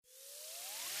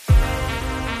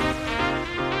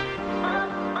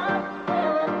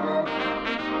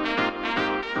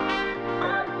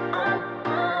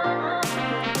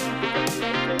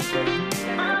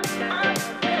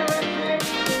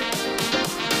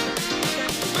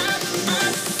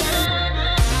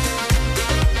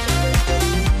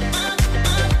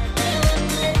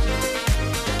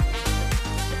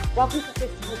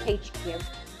HQ.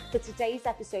 For today's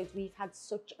episode, we've had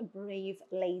such a brave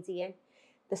lady in,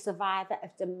 the survivor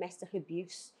of domestic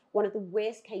abuse, one of the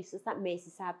worst cases that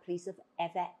Merseyside police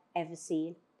have ever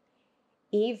seen.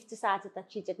 Eve decided that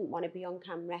she didn't want to be on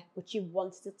camera, but she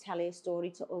wanted to tell her story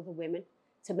to other women,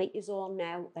 to make us all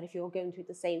know that if you're going through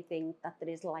the same thing, that there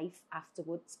is life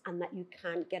afterwards and that you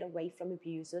can't get away from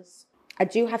abusers. I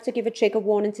do have to give a trigger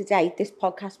warning today. This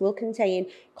podcast will contain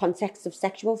context of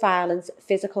sexual violence,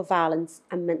 physical violence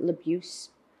and mental abuse.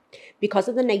 Because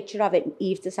of the nature of it,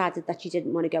 Eve decided that she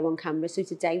didn't want to go on camera, so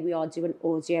today we are doing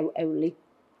audio only.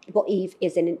 But Eve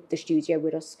is in the studio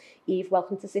with us. Eve,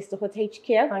 welcome to Sisterhood HQ.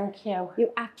 Thank you.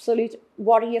 You absolute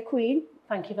warrior queen.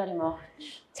 Thank you very much.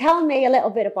 Tell me a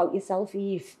little bit about yourself,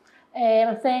 Eve.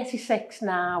 I'm 36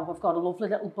 now. I've got a lovely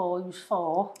little boy who's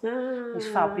 4. He's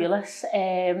fabulous.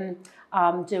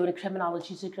 I'm doing a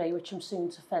criminology degree, which I'm soon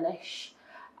to finish.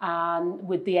 And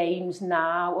with the aims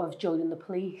now of joining the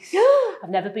police. I've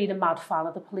never been a mad fan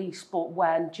of the police, but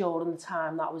during the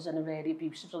time that I was in a really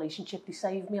abusive relationship, they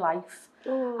saved my life.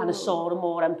 And I saw a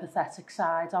more empathetic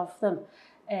side of them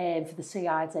for the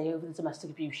CID over the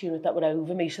domestic abuse unit that were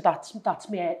over me. So that's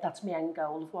my end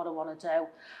goal of what I want to do.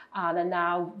 And I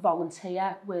now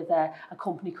volunteer with a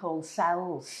company called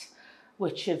Cells,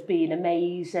 which have been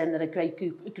amazing. They're a great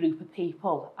group of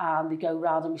people, and they go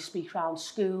around and we speak around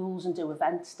schools and do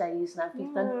events days and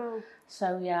everything. Wow.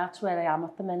 So yeah, that's where I am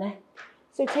at the minute.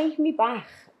 So take me back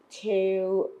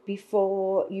to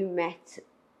before you met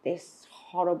this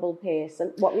horrible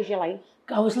person. What was your life?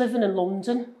 I was living in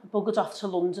London. I buggered off to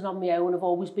London on my own. I've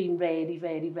always been really,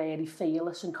 really, really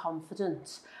fearless and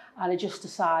confident. And I just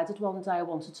decided one day I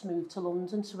wanted to move to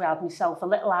London. So I had myself a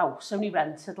little house, only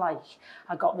rented, I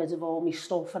got rid of all my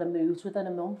stuff and I moved within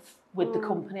a month with the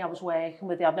company I was working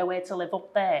with. They had nowhere to live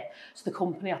up there. So the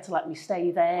company had to let me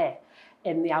stay there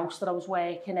in the house that I was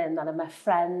working in. And I met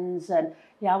friends and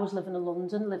I was living in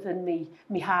London, living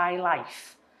me high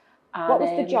life. And, what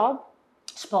was the job?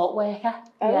 Sport worker.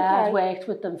 Oh, okay. I'd worked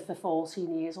with them for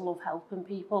 14 years. I love helping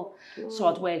people. So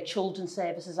I'd worked children's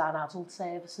services and adult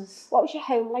services. What was your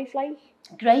home life like?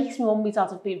 Great. My mum and my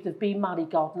dad they've been married,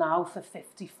 God, now for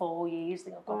 54 years. I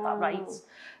think I've got that right.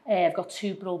 I've got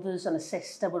 2 brothers and a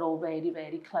sister. We're all really,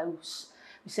 very close.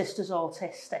 My sister's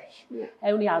autistic.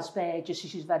 Only Asperger's, so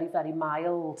she's very, very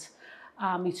mild.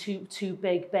 My two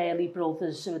big burly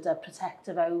brothers who are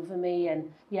protective over me.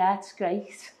 And yeah, it's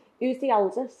great. Who's the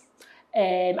eldest?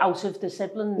 Out of the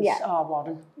siblings,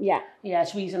 Warren. Yeah,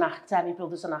 so he's an actor. My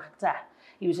brother's an actor.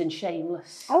 He was in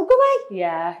Shameless. Oh, go away.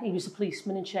 Yeah, he was a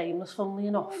policeman in Shameless, funnily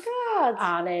enough. Oh,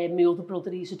 God. And my other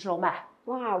brother, he's a drummer.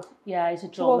 Wow. Yeah, he's a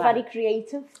drummer. So all very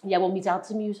creative. Yeah, well, my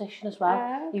dad's a musician as well.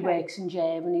 Okay. He works in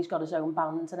Germany, he's got his own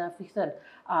band and everything.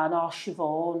 And our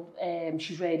Siobhan,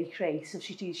 she's really creative.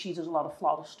 She does a lot of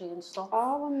floristry and stuff.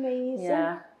 Oh, amazing.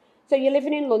 Yeah. So you're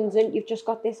living in London, you've just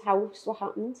got this house. What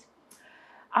happened?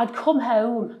 I'd come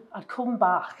home, I'd come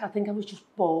back. I think I was just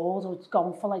bored. I'd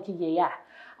gone for a year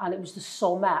and it was the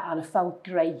summer and I felt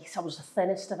great. I was the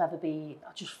thinnest I've ever been.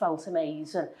 I just felt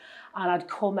amazing. And I'd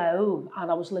come home and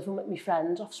I was living with my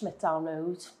friend off Smithdown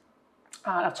Road.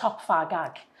 And a top fag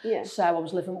ag. Yeah. So I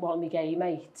was living with one of my gay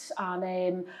mates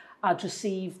and I'd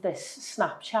received this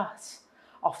Snapchat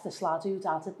off this lad who'd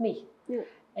added me. Yeah.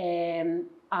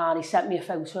 And he sent me a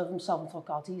photo of himself and thought,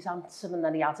 God, he's handsome. And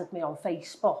then he added me on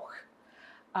Facebook.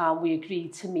 And we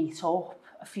agreed to meet up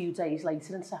a few days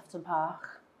later in Sefton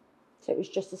Park. So it was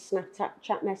just a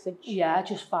Snapchat message? Yeah,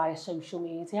 just via social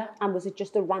media. And was it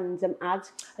just a random ad?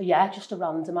 Yeah, just a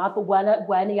random ad. But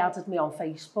when he added me on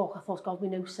Facebook, I thought, God, we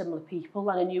know similar people.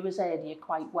 And I knew his area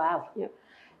quite well,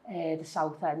 the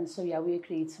South End. So yeah, we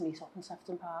agreed to meet up in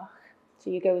Sefton Park. So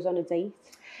you goes on a date?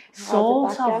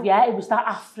 Sort of, yeah. It was that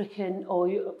African, or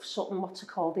something, what's it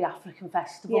called, the African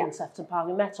Festival in Sefton Park.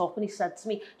 We met up and he said to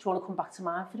me, do you want to come back to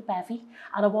mine for a bevy?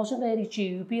 And I wasn't really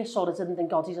dubious, sort of didn't think,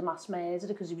 God, he's a mass murderer,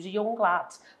 because he was a young lad,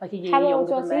 like a year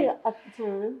younger than me. How old was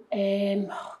he at the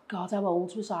time? God, how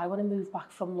old was I when I moved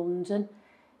back from London?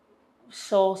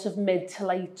 Sort of mid to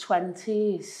late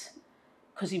 20s,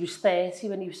 because he was 30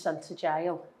 when he was sent to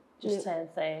jail, just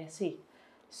turned 30.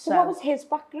 So what was his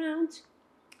background?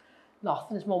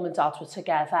 Nothing. His mum and dad were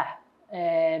together.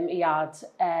 He had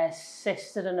a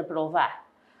sister and a brother,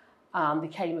 and they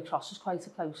came across as quite a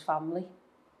close family.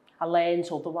 I learned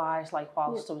otherwise,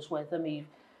 whilst I was with him,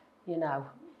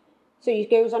 So you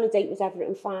goes on a date, was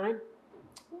everything fine?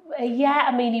 Yeah,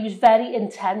 I mean, he was very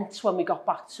intense when we got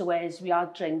back to his. We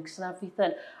had drinks and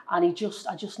everything, and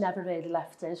I just never really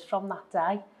left his from that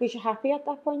day. Was you happy at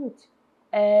that point?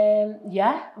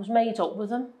 Yeah, I was made up with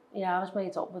him. Yeah, I was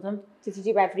made up with him. Did you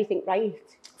do everything right?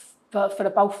 For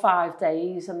about 5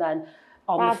 days, and then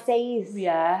 5 days?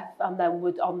 Yeah, and then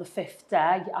on the 5th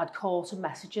day, I'd caught him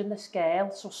messaging this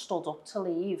girl, so I stood up to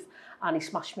leave, and he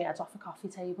smashed my head off a coffee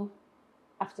table.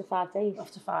 After 5 days?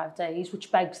 After 5 days,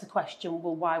 which begs the question,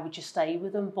 well, why would you stay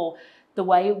with him? But the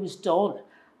way it was done,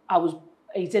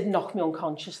 he did knock me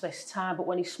unconscious this time, but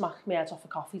when he smacked my head off a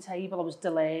coffee table, I was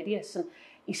delirious. And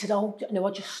he said, oh, no,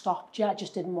 I just stopped you. I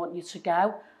just didn't want you to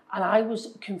go. And I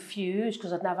was confused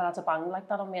because I'd never had a bang like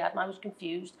that on my head, and I was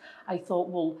confused. I thought,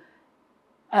 well,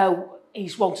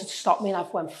 he's wanted to stop me, and I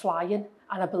went flying,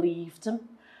 and I believed him.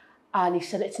 And he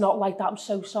said, it's not like that, I'm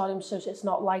so sorry, it's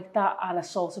not like that. And I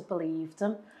sort of believed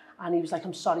him. And he was like,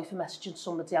 I'm sorry for messaging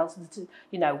somebody else,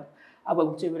 you know, I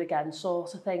won't do it again,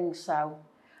 sort of thing. So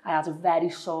I had a very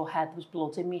sore head, there was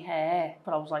blood in my hair,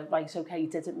 but I was like, right, okay, he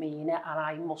didn't mean it, and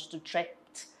I must have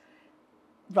tripped.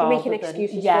 You're making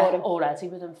excuses for him? Already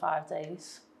within 5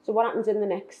 days. So what happened in the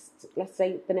next, let's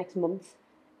say, the next month?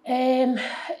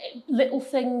 Little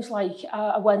things like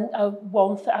I went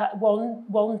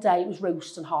one day it was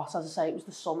roasting hot, as I say, it was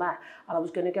the summer, and I was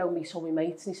going to go meet all my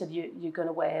mates, and he said, you're going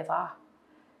to wear that.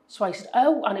 So I said,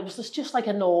 oh, and it was just like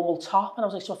a normal top, and I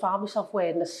was like, so I found myself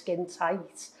wearing a skin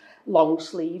tight long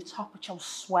sleeve top, which I was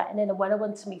sweating in. And when I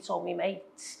went to meet all my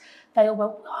mates, they all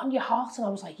went, oh, you're hot, and I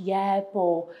was like, yeah,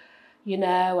 but you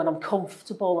know, and I'm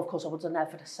comfortable. Of course, I would have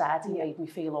never said. He made me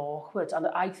feel awkward. And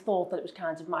I thought that it was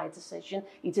kind of my decision.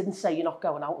 He didn't say, you're not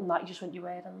going out in that. He just went, you're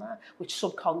wearing that. Which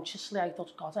subconsciously, I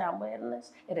thought, God, I am wearing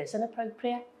this. It is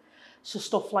inappropriate. So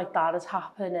stuff like that has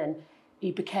happened. And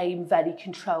he became very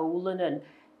controlling and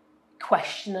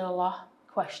questioning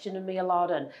me a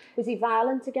lot. And was he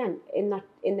violent again in the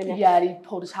next? Yeah, he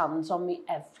put his hands on me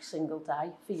every single day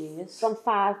for years. From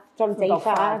day about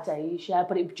 5? 5 days, yeah.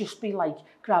 But it would just be like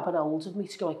grabbing hold of me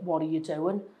to go like, what are you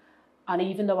doing? And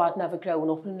even though I've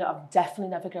definitely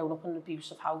never grown up in an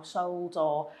abusive household,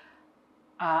 or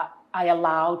I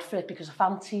allowed for it because I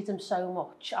fancied him so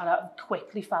much, and I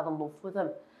quickly fell in love with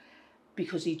him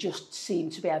because he just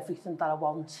seemed to be everything that I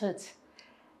wanted.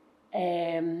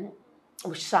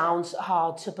 Which sounds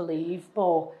hard to believe,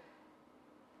 but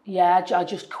yeah, I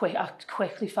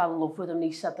quickly fell in love with him. And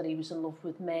he said that he was in love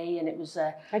with me, and it was...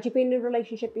 Had you been in a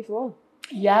relationship before?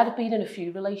 Yeah, I'd been in a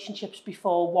few relationships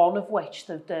before, one of which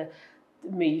the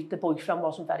boyfriend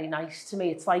wasn't very nice to me.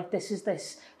 It's like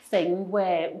this thing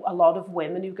where a lot of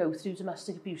women who go through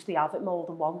domestic abuse, they have it more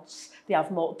than once. They have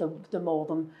more than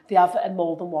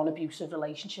one abusive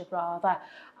relationship rather,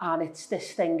 and it's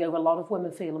this thing of a lot of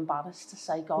women feel embarrassed to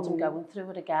say, God, I'm going through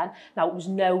it again. Now, it was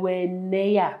nowhere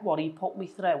near what he put me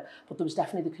through, but there was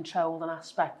definitely the controlling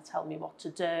aspect to tell me what to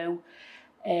do.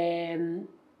 And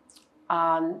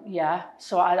yeah,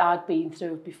 so I'd been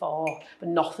through it before, but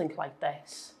nothing like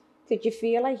this. Did you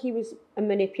feel like he was a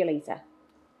manipulator?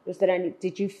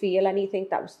 Did you feel anything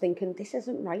that was thinking, this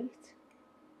isn't right?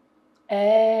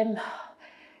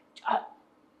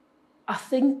 I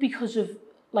think because of,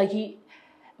 like,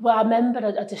 I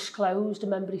remember I disclosed,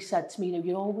 he said to me, you know,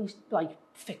 you're always, like,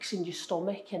 fixing your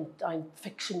stomach and I'm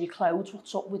fixing your clothes,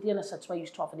 what's up with you? And I said to him, I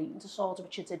used to have an eating disorder,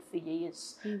 which I did for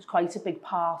years. It was quite a big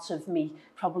part of me,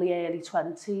 probably early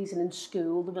 20s, and in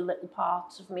school there were little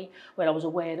parts of me where I was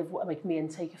aware of like my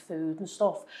intake of food and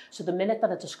stuff. So the minute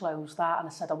that I disclosed that and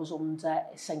I said I was under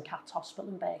St Cat's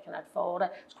Hospital in Birkenhead for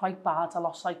it, it's quite bad. I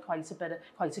lost like quite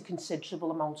a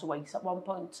considerable amount of weight at one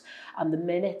point. And the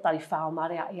minute that I found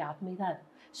that, he had me then.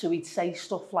 So he'd say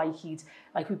stuff like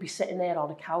we'd be sitting there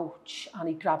on a couch and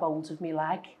he'd grab hold of my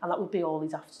leg, and that would be all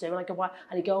he'd have to do. And I'd go, why?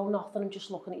 And he'd go, oh, nothing, I'm just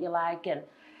looking at your leg. And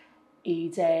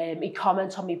he'd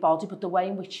comment on my body, but the way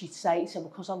in which he'd say,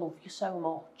 because I love you so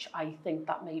much, I think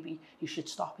that maybe you should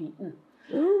stop eating.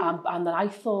 And then I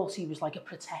thought he was like a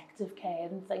protective,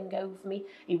 caring thing over me.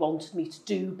 He wanted me to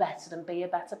do better and be a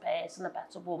better person, a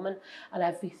better woman and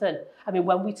everything. I mean,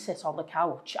 when we'd sit on the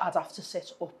couch, I'd have to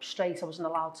sit up straight. I wasn't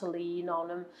allowed to lean on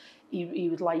him. He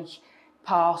would like,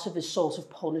 part of his sort of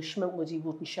punishment was he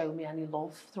wouldn't show me any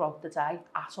love throughout the day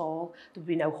at all. There'd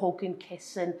be no hugging,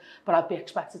 kissing, but I'd be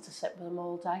expected to sit with him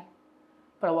all day.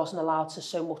 But I wasn't allowed to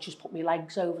so much as put my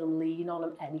legs over him, lean on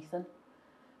him, anything.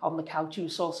 On the couch, he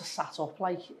was sort of sat up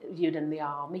like you're in the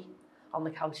army on the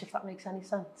couch, if that makes any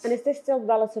sense. And is this still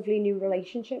relatively new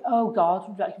relationship? Oh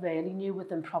God, like really new.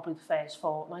 Within probably the first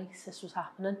fortnight this was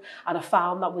happening. And I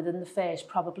found that within the first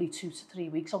probably 2 to 3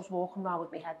 weeks, I was walking around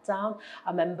with my head down. I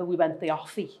remember we went the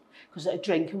offie, because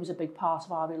drinking was a big part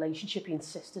of our relationship. He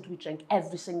insisted we drink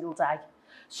every single day.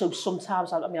 So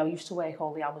sometimes, I used to work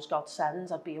all the hours God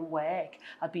sends. I'd be in work,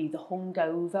 I'd be either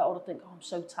hungover or I'd think, oh, I'm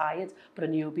so tired, but I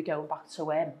knew I'd be going back to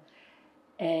him.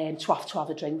 to have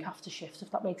a drink after shift,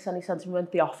 if that makes any sense. We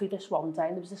went to the offie this one day,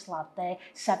 and there was this lad there,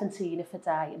 17 if a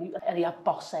day, and he had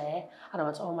boss hair. And I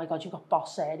went, oh my God, you've got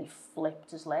boss hair. And he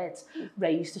flipped his lid,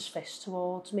 raised his fist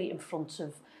towards me in front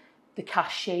of the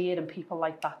cashier and people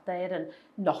like that there, and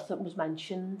nothing was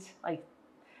mentioned. Like,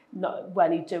 not,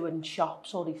 when he'd doing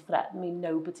shops or he threatened me,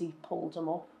 nobody pulled him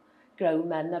up. Grown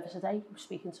men never said, hey, you were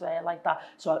speaking to her like that.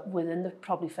 So within the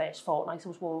probably first fortnight, I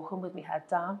was walking with my head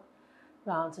down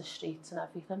round the streets and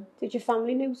everything. Did your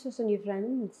family notice and your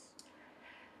friends?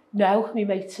 No, my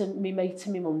mate and my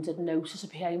mum didn't notice. I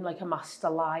became like a master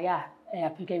liar. I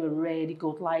became a really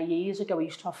good liar. Years ago, I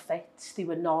used to have fits. They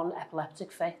were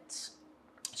non-epileptic fits.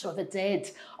 So if I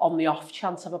did, on the off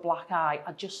chance of a black eye,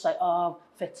 I'd just say, oh,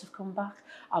 fits have come back.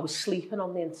 I was sleeping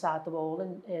on the inside the wall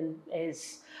in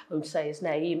his, I won't say his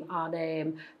name,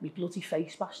 and my bloody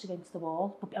face bashed against the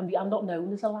wall. But I'm not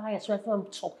known as a liar, so everyone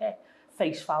took it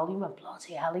face value, and went,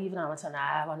 bloody hell, even I went,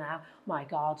 I know, my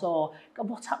God, or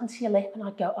what's happened to your lip? And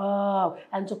I'd go, oh,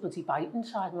 end up bloody biting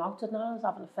inside my mouth, didn't I? I was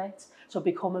having a fit. So I'd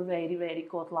become a really, really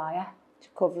good liar. To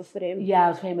cover for him? Yeah, I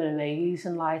was an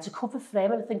amazing liar. To cover for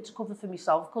him, and I think to cover for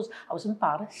myself, because I was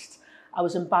embarrassed. I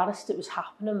was embarrassed it was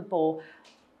happening, but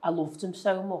I loved him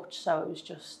so much, so it was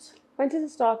just... When did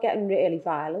it start getting really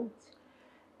violent?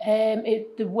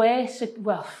 The worst,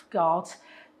 well, God,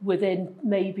 within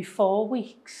maybe 4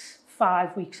 weeks,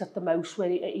 5 weeks at the most, where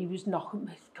he was knocking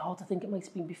me, God, I think it might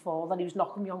have been before then, he was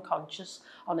knocking me unconscious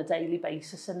on a daily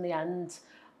basis in the end.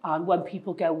 And when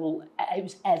people go, well, it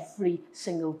was every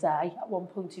single day. At one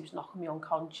point, he was knocking me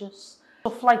unconscious.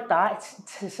 Stuff like that,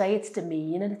 to say it's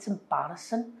demeaning, it's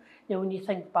embarrassing, you know, when you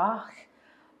think back.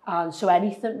 And so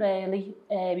anything really,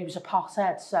 he was a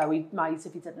pothead, so he might,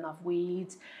 if he didn't have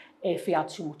weed, if he had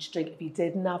too much drink, if he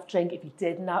didn't have drink, if he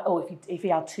didn't have, or if he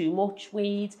had too much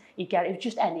weed, he'd get it. It was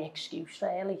just any excuse,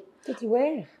 really. Did he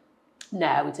work?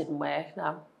 No, it didn't work,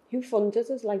 no. Who funded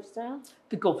his lifestyle?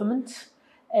 The government.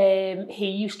 He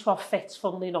used to have fits,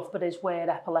 funnily enough, but his were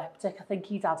epileptic. I think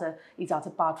he'd had a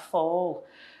bad fall,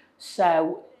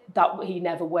 so that he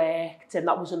never worked, and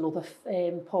that was another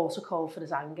port of call for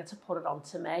his anger to put it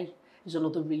onto me. It was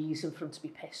another reason for him to be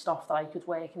pissed off that I could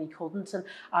work and he couldn't. And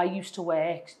I used to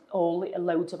work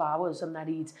loads of hours, and then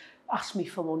he'd ask me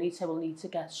for money, say, well, I need to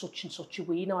get such and such a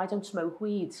weed. No, I don't smoke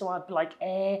weed. So I'd be like,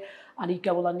 and he'd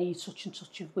go, well, I need such and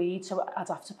such a weed. So I'd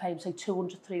have to pay him, say,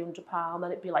 £200, £300,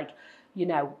 and it'd be like, you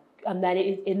know, and then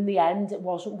in the end, it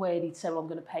wasn't where he'd say, well, I'm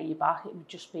going to pay you back. It would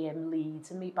just be him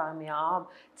leading me by my arm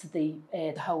to the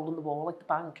hole in the wall, like the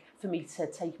bank, for me to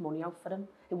take money out for him.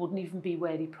 It wouldn't even be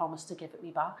where he promised to give it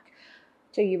me back.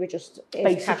 So you were just...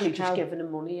 Basically just giving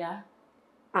him money, yeah.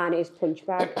 And his punch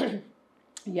bag?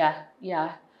 Yeah.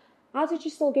 How did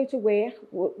you still go to work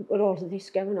with all of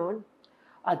this going on?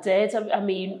 I did. I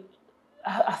mean...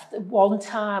 one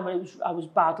time when I was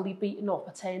badly beaten up,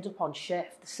 I turned up on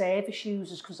shift. The service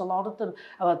users, because a lot of them,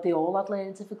 they all had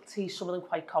learning difficulties, some of them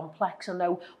quite complex. I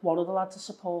know one of the lads is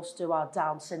supposed to have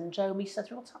Down syndrome. He said,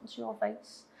 what's happened to your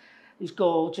face? He's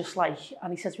gorgeous, like,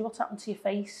 and he said, what's happened to your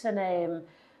face? And,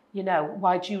 you know,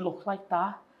 why do you look like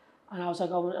that? And I was like,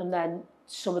 oh, and then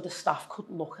some of the staff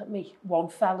couldn't look at me. One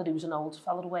fella, who was an older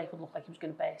fella away, could look like he was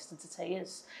going to burst into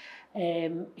tears.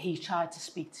 He tried to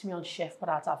speak to me on shift, but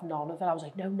I'd have none of it. I was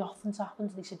like, no, nothing's happened.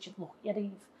 And he said, look at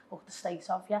Eve, look at the state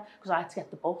of you. Because I had to get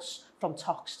the bus from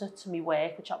Toxteth to my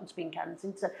work, which happened to be in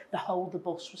Kensington. The whole of the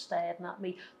bus was staring at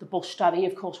me. The bus driver, he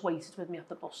of course waited with me at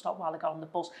the bus stop while I got on the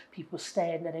bus. People were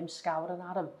staring at him, scowling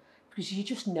at him. Because you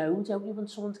just know, don't you, when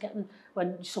someone's getting,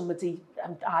 when somebody,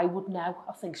 and I would know,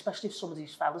 I think, especially if some of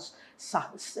these fellas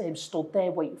stood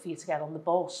there waiting for you to get on the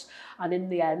bus. And in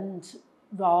the end,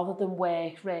 rather than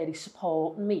work really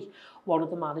supporting me, one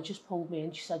of the managers pulled me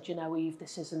in. She said, you know, Eve,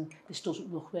 this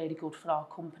doesn't look really good for our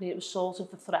company. It was sort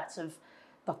of the threat of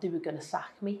that they were going to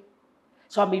sack me.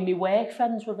 So, I mean, my work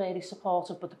friends were really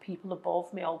supportive, but the people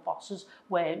above me, old bosses,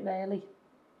 weren't really.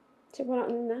 So what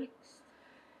happened next?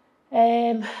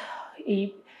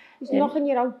 He's knocking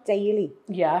you out daily.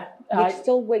 Yeah. You're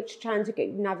still trying to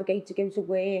navigate to go to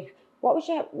work. What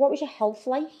was your health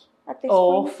like at this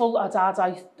awful point?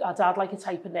 I'd had like a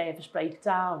type of nervous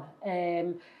breakdown.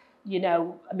 You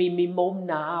know, I mean, my mum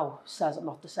now says I'm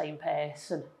not the same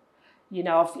person. You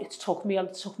know, it took me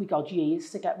God years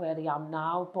to get where I am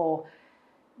now, but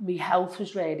my health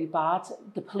was really bad.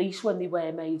 The police, when they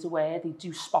were made aware, they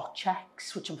do spot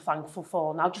checks, which I'm thankful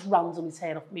for. Now just randomly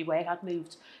turn up at my work. I'd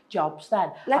moved jobs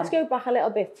then. Let's go back a little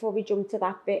bit before we jump to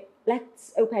that bit.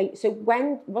 Okay, so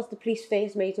when was the police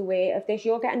first made aware of this?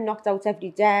 You're getting knocked out every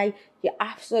day. You're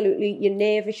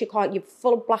nervous, you're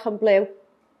full of black and blue.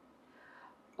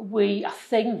 I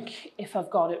think, if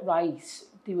I've got it right,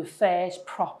 they were first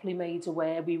properly made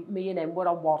aware. Me and him were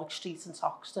on Warwick Street in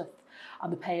Toxteth,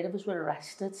 and the pair of us were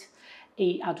arrested.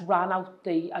 He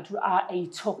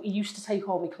used to take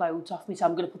all my clothes off me, so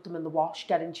I'm going to put them in the wash,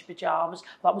 get into pyjamas.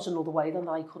 That was another way then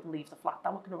that I couldn't leave the flat.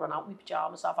 I'm not going to run out with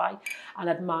pyjamas, have I? And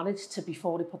I'd managed to,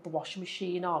 before he put the washing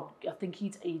machine on, I think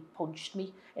he'd punched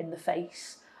me in the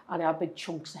face, and I had big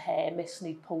chunks of hair missing.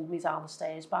 He'd pulled me down the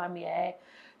stairs by my hair.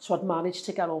 So I'd managed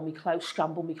to get all my clothes,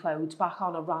 scramble my clothes back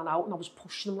on. I ran out and I was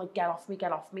pushing him like, get off me,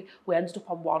 get off me. We ended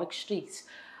up on Warwick Street.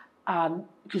 And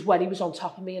because when he was on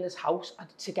top of me in his house,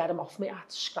 to get him off me, I had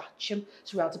to scratch him.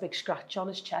 So we had a big scratch on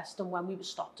his chest. And when we were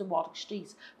stopped in Warwick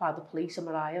Street by the police, a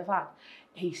Mariah van,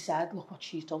 he said, look what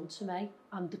she's done to me.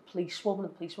 And the policewoman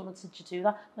said, did you do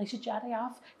that? And I said, yeah, I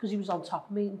have. Because he was on top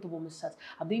of me, and the woman said,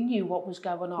 and they knew what was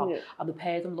going on. Yeah. And the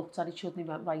pair of them looked at each other and they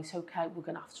went, right, okay, we're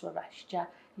going to have to arrest you.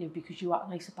 You know, because you are.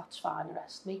 And I said, that's fine,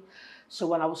 arrest me. So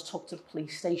when I was took to the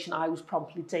police station, I was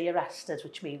promptly de-arrested,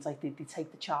 which means like they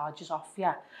take the charges off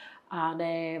you.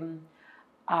 And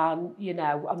you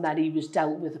know, and then he was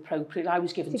dealt with appropriately. I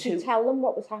was given Did you tell them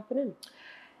what was happening?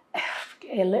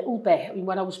 A little bit. I mean,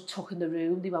 when I was took in the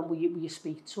room, they went, will you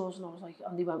speak to us? And I was like,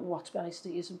 and they went, well, to be honest,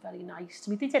 he isn't very nice to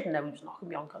me. They didn't know he was knocking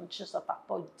me unconscious at that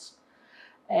point.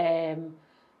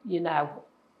 You know.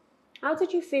 How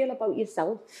did you feel about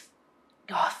yourself?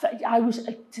 God, I was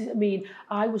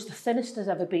the thinnest I've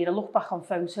ever been. I look back on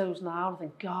photos now and I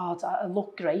think, God, I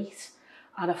look great.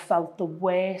 And I felt the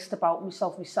worst about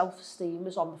myself. My self-esteem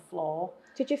was on the floor.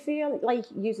 Did you feel like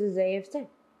you deserved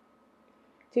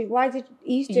it? Why did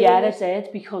you do I did,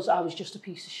 because I was just a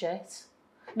piece of shit.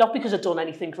 Not because I'd done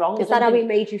anything wrong. Is that how he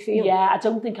made you feel? Yeah, I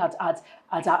don't think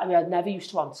I'd never used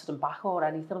to answer him back or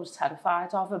anything. I was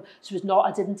terrified of him. So it was not,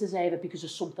 I didn't deserve it because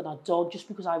of something I'd done. Just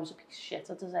because I was a piece of shit,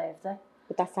 I deserved it.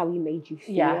 But that's how he made you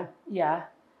feel? Yeah.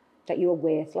 That you were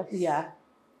worthless? Yeah.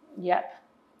 Yep.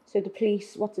 So the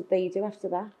police, what did they do after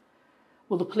that?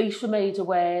 Well, the police were made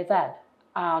aware then,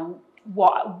 and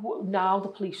now the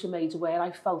police were made aware,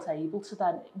 I felt able to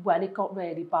then, when it got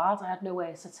really bad, I had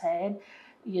nowhere to turn.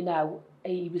 You know,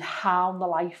 he would hound the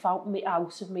life out of me.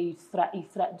 He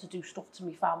threatened to do stuff to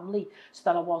my family, so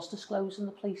that I was disclosing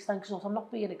the police then, because I'm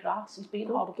not being a grass, he's being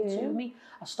horrible to me.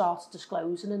 I started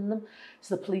disclosing in them.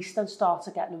 So the police then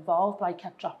started getting involved, but I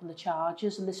kept dropping the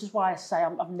charges, and this is why I say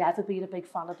I've never been a big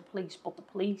fan of the police, but the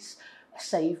police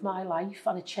saved my life,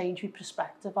 and it changed my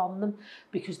perspective on them,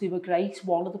 because they were great.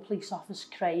 One of the police officers,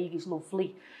 Craig, is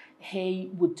lovely.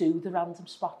 He would do the random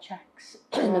spot checks,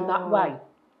 and in that way,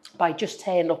 by just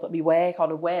turning up at my work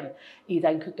on a whim, he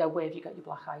then could go, where have you got your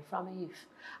black eye from, Eve?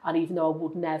 And even though I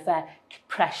would never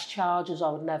press charges, I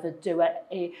would never do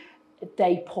it,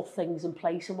 they put things in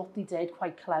place, and what they did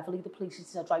quite cleverly, the police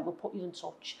said, right, we'll put you in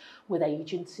touch with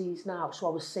agencies now. So I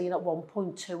was seeing at one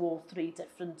point 2 or 3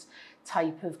 different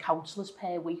type of counsellors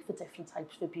per week for different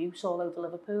types of abuse all over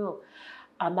Liverpool.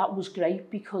 And that was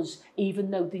great, because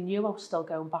even though they knew I was still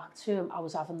going back to him, I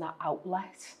was having that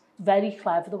outlet. Very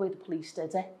clever the way the police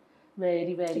did it.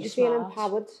 Really, really smart. Did you feel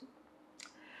empowered?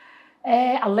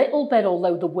 A little bit,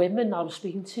 although the women I was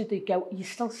speaking to, they go, "You're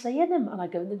still seeing him?" And I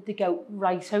go, they go,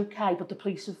 "Right, okay, but the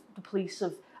police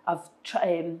have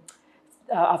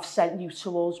sent you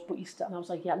to us, but you still." And I was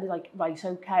like, "Yeah," and they're like, "Right,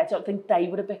 okay." I don't think they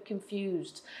were a bit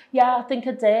confused. Yeah, I think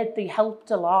I did. They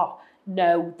helped a lot.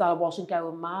 Know that I wasn't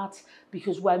going mad,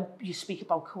 because when you speak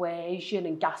about coercion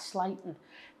and gaslighting,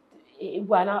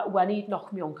 when he'd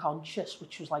knock me unconscious,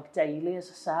 which was like daily, as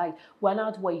I say, when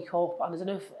I'd wake up, and I don't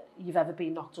know if you've ever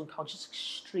been knocked unconscious, it's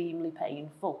extremely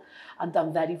painful and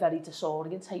then very, very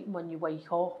disorientating when you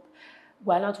wake up.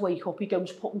 When I'd wake up, he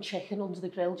goes, putting chicken under the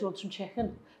grill, do you want some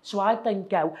chicken? So I'd then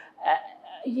go,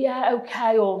 yeah,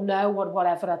 okay, or no, or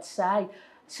whatever I'd say.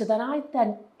 So then I'd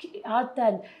then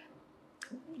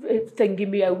think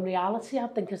in my own reality,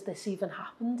 I'd think, has this even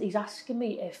happened? He's asking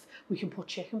me if we can put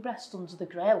chicken breast under the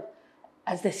grill.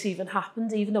 Has this even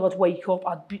happened? Even though I'd wake up,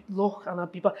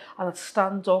 I'd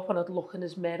stand up and I'd look in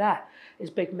his mirror, his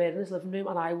big mirror in his living room,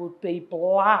 and I would be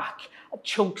black,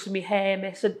 chunks of my hair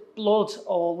missing, blood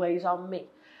always on me.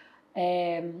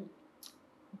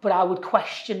 But I would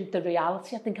question the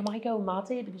reality. I think, am I going mad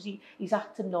here? Because he's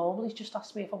acting normal. He's just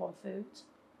asked me if I want food.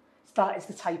 That is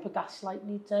the type of gaslighting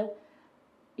he'd do.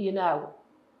 You know,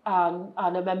 and I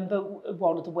remember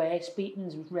one of the worst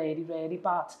beatings was really, really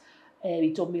bad.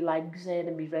 He'd done my legs in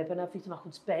and my rib and everything. I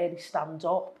could barely stand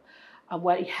up. And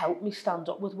when he helped me stand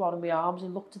up with one of my arms, he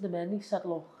looked at them in and he said,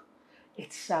 look,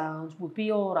 it sounds, would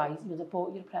be all right. He would have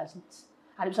bought you a present.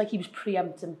 And it was like he was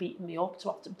preempting beating me up to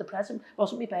after the present. It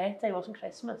wasn't my birthday, it wasn't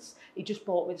Christmas. He just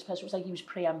bought me this present. It was like he was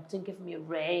preempting, giving me a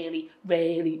really,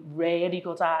 really, really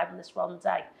good item this one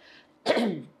day.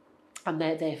 And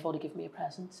therefore they give me a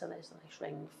present, and there's a nice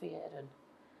ring for you. And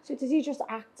so did he just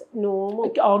act normal?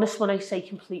 like, honest, when I say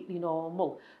completely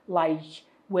normal, like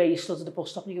where you stood at the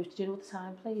bus stop and you go, "Do you know what the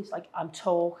time, please?" Like, I'm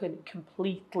talking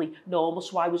completely normal,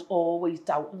 so I was always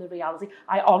doubting the reality.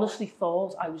 I honestly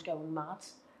thought I was going mad.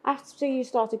 After you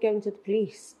started going to the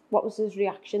police, what was his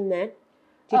reaction then?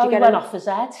 He went off his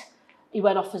head. He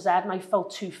went off his head, and I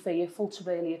felt too fearful to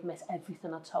really admit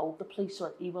everything I told the police,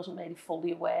 so he wasn't really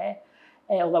fully aware.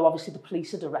 Although obviously the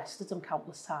police had arrested him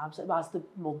countless times. As the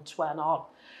months went on,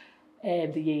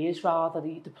 the years rather,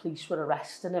 the police were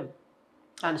arresting him.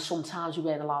 And sometimes we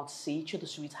weren't allowed to see each other,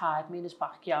 so he'd hide me in his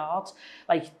backyard.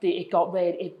 Like,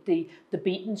 the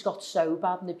beatings got so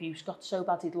bad and the abuse got so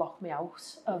bad, he'd lock me out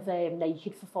of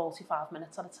naked for 45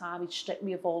 minutes at a time. He'd strip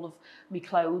me of all of my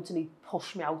clothes and he'd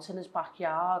push me out in his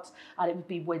backyard. And it would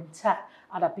be winter,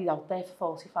 and I'd be out there for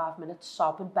 45 minutes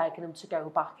sobbing, begging him to go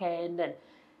back in. And,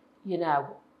 you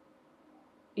know,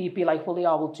 he'd be like, "Well,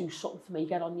 yeah, will do something for me,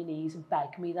 get on your knees and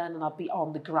beg me then." And I'd be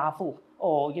on the gravel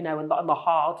or, you know, on the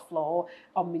hard floor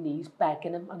on my knees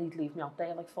begging him, and he'd leave me out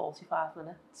there like 45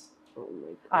 minutes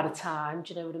at a time,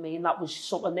 do you know what I mean? That was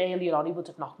something. Earlier on he would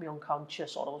have knocked me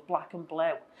unconscious, or I was black and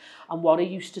blue. And what I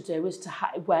used to do is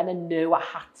when I knew I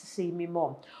had to see my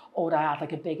mum, or I had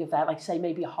like a big event, like say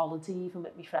maybe a holiday even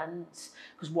with my friends,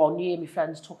 because one year my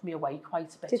friends took me away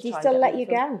quite a bit. Did he still let you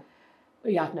go?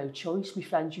 He had no choice. My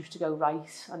friends used to go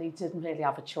right, and he didn't really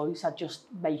have a choice. I'd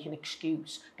just make an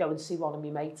excuse, go and see one of my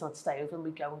mates, and I'd stay over, and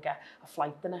we'd go and get a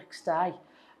flight the next day.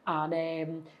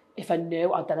 And if I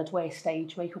knew, I'd wear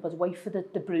stage makeup. I'd wait for the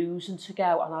bruising to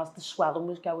go, and as the swelling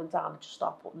was going down, I'd just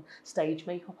start putting stage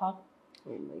makeup on.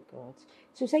 Oh my God.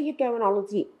 So say you'd go on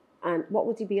holiday, and what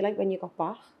would he be like when you got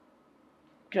back?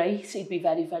 Great. He'd be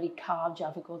very, very calm. "Do you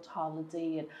have a good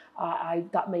holiday?"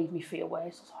 And that made me feel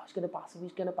worse. I was like, "He's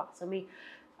going to batter me.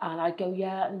 And I'd go,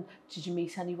 "Yeah, and did you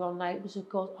meet anyone night? Was it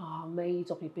good?" "Oh,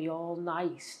 made up." He'd be all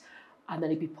nice. And then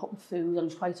he'd be putting food, and he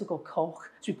was quite a good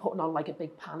cook. So he'd be putting on like a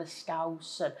big pan of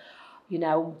scouse. And, you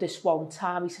know, this one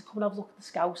time he said, "Come and have a look at the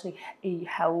scouse." And he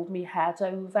held me head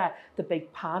over the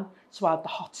big pan, so I had the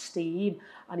hot steam.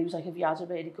 And he was like, "Have you had a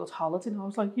really good holiday?" And I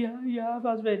was like, yeah, I've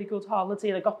had a really good holiday.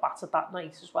 And I got battered that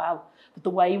night as well. But the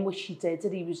way in which he did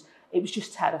it, it was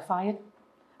just terrifying.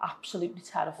 Absolutely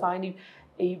terrifying.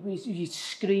 He'd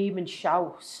scream and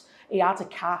shout. He had a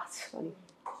cat.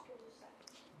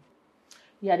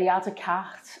 Yeah, he had a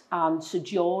cat. And so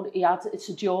during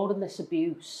this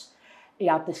abuse, he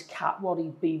had this cat, what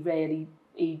he'd be really...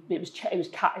 It was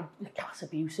cat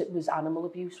abuse, it was animal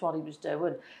abuse, what he was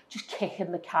doing. Just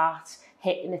kicking the cat,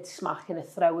 hitting it, smacking it,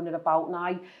 throwing it about. And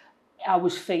I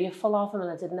was fearful of him,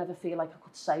 and I didn't ever feel like I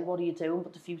could say, "What are you doing?"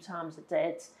 But the few times I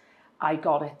did, I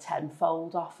got it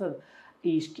tenfold off him.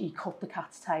 He cut the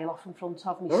cat's tail off in front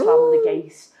of me, slammed the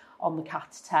gate on the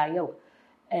cat's tail.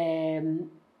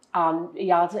 And he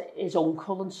had his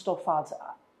uncle and stuff had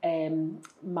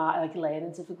like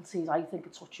learning difficulties, I think a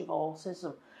touch of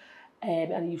autism.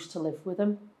 And he used to live with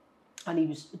him. And he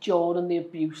was, during the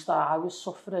abuse that I was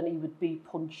suffering, he would be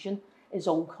punching his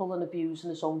uncle and abusing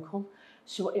his uncle.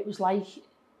 So it was like,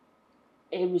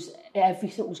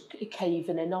 everything was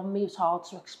caving in on me. It's hard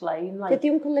to explain. Like, did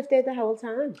the uncle live there the whole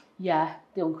time? Yeah,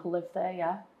 the uncle lived there,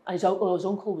 yeah. And his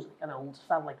uncle was like an older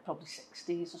fella, like probably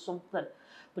 60s or something.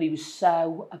 But he was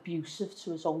so abusive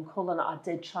to his uncle, and I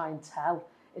did try and tell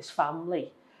his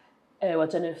family. I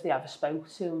don't know if they ever spoke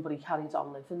to him, but he carried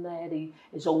on living there.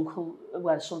 His uncle,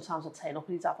 where sometimes I'd turn up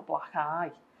and he'd have a black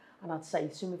eye, and I'd say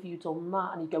to him, "Have you done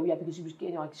that?" And he'd go, "Yeah," because he was,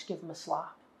 you know, I just give him a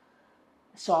slap.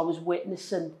 So I was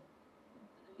witnessing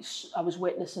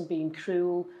being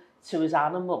cruel to his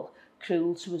animal,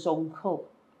 cruel to his uncle,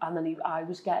 and then I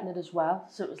was getting it as well.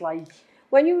 So it was like,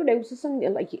 when you were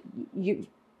noticing, like you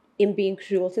in being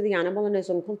cruel to the animal and his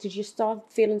uncle, did you start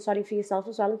feeling sorry for yourself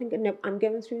as well and thinking, "No, I'm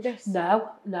going through this"?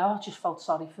 No, I just felt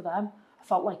sorry for them. I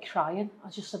felt like crying. I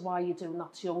just said, "Why are you doing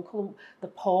that to your uncle?" The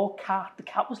poor cat, the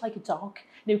cat was like a dog.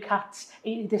 You know, cats,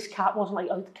 this cat wasn't like,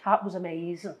 the cat was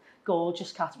amazing,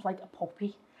 gorgeous cat. It was like a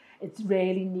puppy. It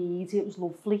really needy, it was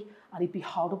lovely, and he'd be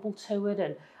horrible to it.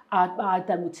 And I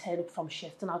then would turn up from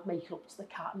shift and I'd make it up to the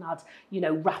cat, and I'd, you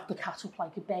know, wrap the cat up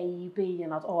like a baby,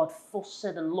 and I'd fuss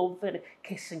it and love it, and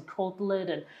kiss and cuddle it.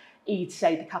 And he'd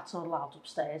say the cat's not allowed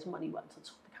upstairs, and when he went, I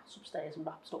took the cat upstairs and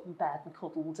wrapped it up in bed and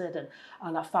cuddled it.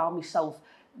 And I found myself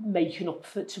making up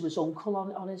to his uncle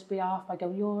on his behalf by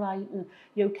going, "You all right? And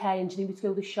you okay? And do you need me to go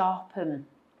to the shop? And,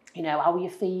 you know, how are you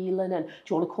feeling? And do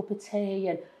you want a cup of tea?"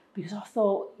 And because I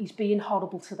thought, he's being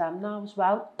horrible to them now as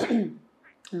well.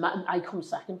 I come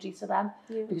secondary to them,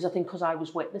 because I think because I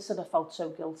was witnessing, I felt so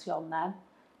guilty on them.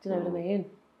 Do you know what I mean?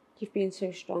 You've been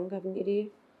so strong, haven't you, dear?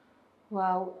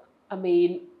 Well, I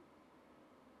mean,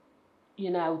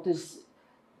 you know,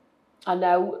 I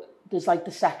know there's like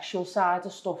the sexual side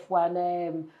of stuff when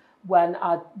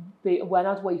I'd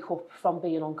wake up from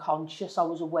being unconscious, I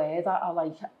was aware that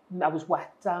I was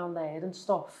wet down there and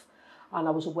stuff, and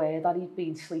I was aware that he'd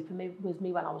been sleeping with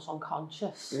me when I was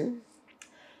unconscious.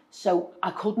 So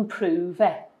I couldn't prove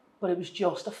it, but it was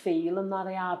just a feeling that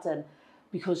I had, and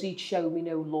because he'd show me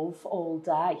no love all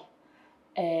day,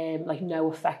 like no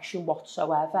affection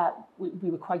whatsoever. He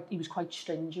was quite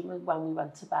stringent when we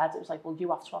went to bed. It was like, well, you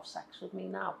have to have sex with me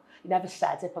now. He never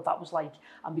said it, but that was like,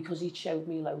 and because he'd showed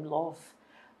me no love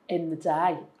in the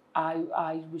day,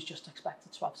 I was just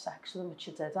expected to have sex with him, which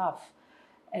I did have.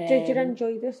 Did you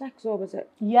enjoy the sex, or was it?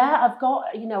 Yeah, I've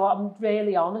got, you know, I'm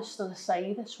really honest, and I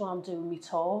say this when I'm doing my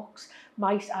talks.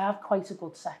 I have quite a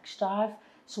good sex drive.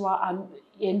 So I'm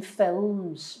in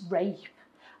films, rape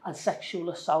and sexual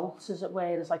assault, as it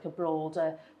were, as like a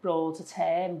broader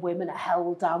term. Women are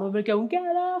held down and we're going, get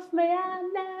off me,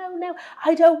 no,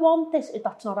 I don't want this.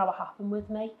 That's not how it happened with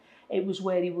me. It was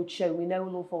where he would show me no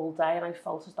love all day, and I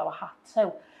felt as though I had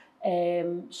to.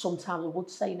 Sometimes I would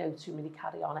say no to me to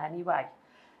carry on anyway.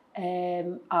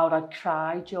 Or I'd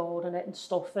cry during it and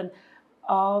stuff. And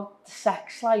the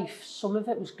sex life, some of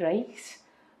it was great,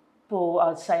 but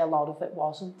I'd say a lot of it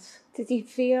wasn't. Did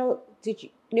you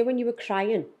know when you were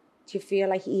crying, do you feel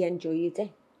like he enjoyed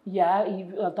it? Yeah,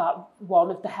 that one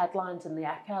of the headlines in the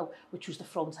Echo, which was the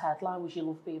front headline, was "You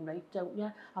love being raped, don't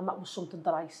you?" And that was something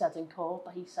that I said in court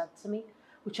that he said to me,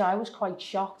 which I was quite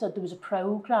shocked. There was a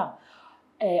programme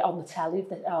on the telly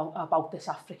about this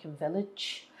African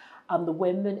village, and the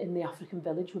women in the African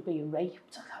village were being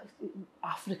raped.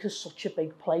 Africa's such a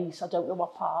big place, I don't know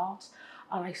what part.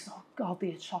 And I thought, God,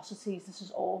 the atrocities, this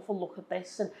is awful, look at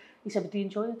this. And he said, but they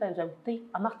enjoy it though, don't they?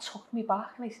 And that took me back.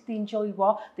 And I said, they enjoy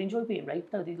what? They enjoy being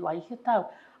raped though, they like it though.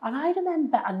 And I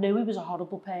remember, I knew he was a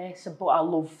horrible person, but I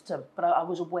loved him. But I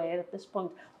was aware at this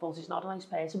point, I thought he's not a nice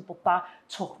person, but that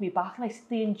took me back. And I said,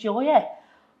 they enjoy it.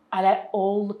 And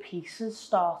all the pieces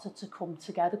started to come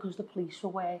together because the police were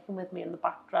working with me in the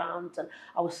background, and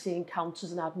I was seeing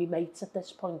counters, and I had my mates at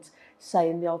this point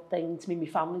saying the odd thing to me. My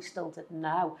family still didn't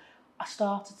know. I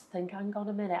started to think, hang on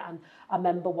a minute, and I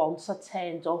remember once I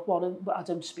turned up, I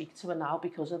don't speak to her now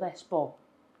because of this, but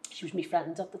she was my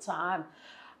friend at the time.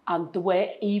 And the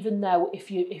way, even though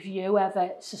if you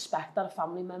ever suspect that a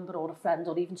family member or a friend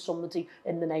or even somebody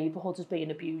in the neighbourhood is being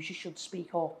abused, you should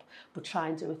speak up, but try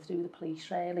and do it through the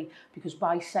police, really, because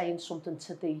by saying something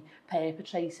to the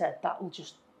perpetrator, that will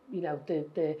just, you know,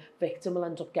 the victim will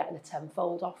end up getting a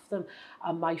tenfold off them.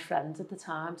 And my friend at the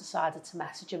time decided to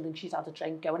message him, and she'd had a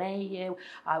drink, going, hey, you,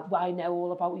 I know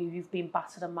all about you, you've been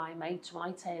battering my mate. When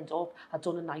I turned up, I'd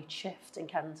done a night shift in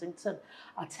Kensington.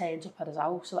 I turned up at his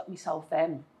house, I let myself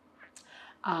in,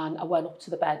 and I went up to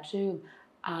the bedroom,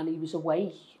 and he was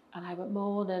awake, and I went,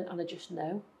 morning, and I just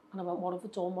know. And I went, what have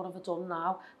I done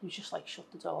now? He was just like, shut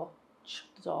the door.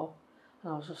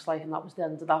 And I was just like, and that was the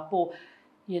end of that. But,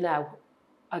 you know,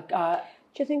 do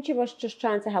you think she was just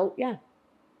trying to help you?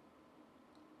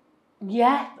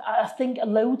 Yeah, I think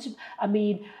loads of, I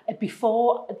mean,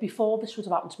 before this would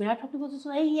have happened to me, I probably would have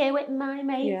said, hey, you with my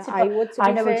mate. Yeah, I would, to be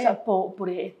I know, fair.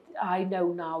 But I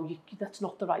know now that's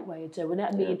not the right way of doing it.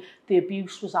 I mean, the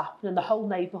abuse was happening, the whole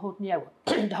neighbourhood knew,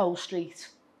 the whole street.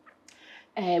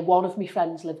 One of my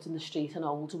friends lived in the street, an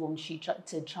older one. She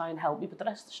did try and help me, but the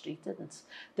rest of the street didn't.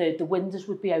 The windows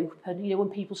would be open. You know, when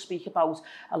people speak about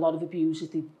a lot of abusers,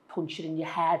 they punch you in your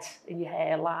head, in your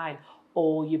hairline,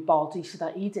 or your body, so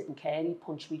that he didn't care. He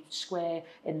punched me square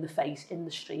in the face in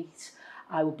the street.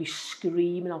 I would be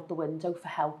screaming out the window for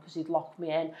help because he'd locked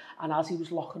me in, and as he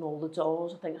was locking all the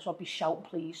doors, I think so I'd be shouting,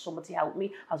 please, somebody help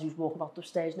me. As he was walking up the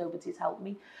stairs, nobody'd help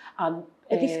me. And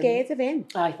are they scared of him?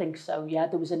 I think so, yeah.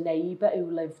 There was a neighbour who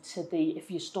lived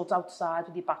if you stood outside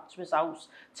with your back to his house,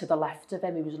 to the left of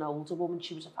him, he was an older woman,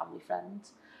 she was a family friend,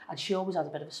 and she always had a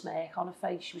bit of a smirk on her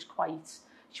face. She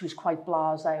was quite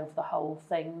blasé over the whole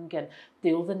thing. And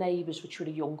the other neighbours, which were a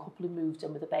young couple who moved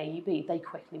in with a baby, they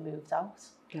quickly moved out.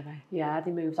 Yeah,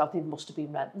 they moved out. They must have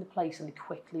been renting the place, and they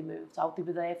quickly moved out. They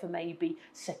were there for maybe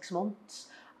 6 months,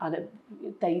 and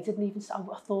they didn't even.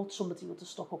 I thought somebody would have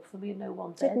stuck up for me, and no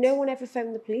one did. Did no one ever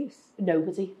phone the police?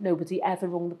 Nobody ever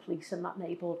rung the police in that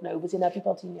neighbourhood. Nobody, and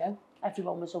everybody knew.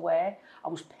 Everyone was aware. I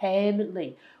was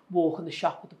permanently walking the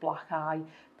shop with a black eye,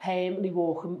 permanently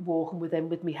walking with him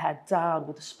with my head down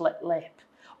with a split lip,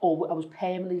 or I was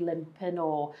permanently limping,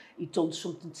 or he'd done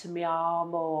something to my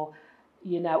arm, or,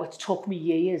 you know, it took me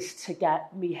years to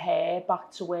get my hair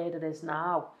back to where it is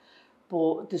now.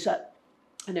 But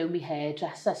I know my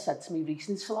hairdresser said to me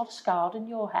recently, there's a lot of scar in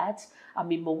your head. And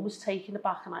my mum was taken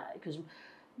aback, and because,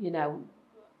 you know,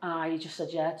 I just said,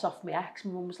 yeah, it's off my ex.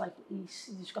 My mum was like,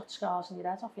 he's got scars on your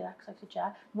head off your ex. I said,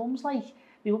 yeah. My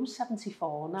mum's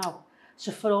 74 now.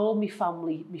 So for all my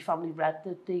family read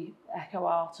the Echo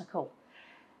article.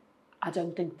 I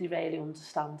don't think they really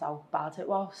understand how bad it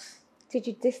was. Did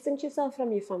you distance yourself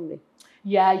from your family?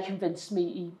 Yeah, he convinced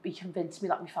me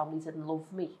that my family didn't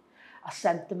love me. I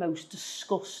sent the most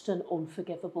disgusting,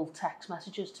 unforgivable text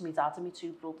messages to my dad and my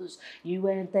two brothers. You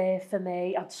weren't there for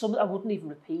me. I wouldn't even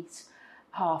repeat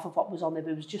half of what was on there,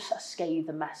 but it was just a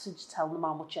scathing message telling them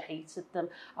how much I hated them,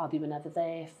 how they were never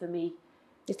there for me.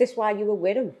 Is this why you were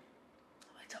with him?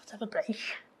 I'd have to have a break.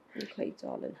 Okay,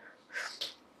 darling.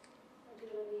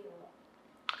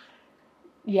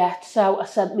 Yeah, so I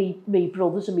sent me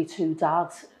brothers and me two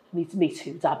brothers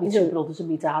and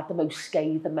me dad the most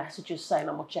scathing messages saying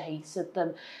how much I hated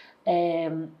them.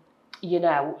 You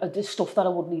know, the stuff that I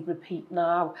wouldn't even repeat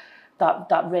now,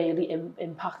 that really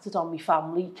impacted on my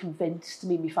family, convinced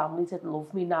me my family didn't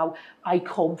love me. Now, I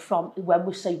come from, when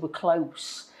we say we're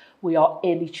close, we are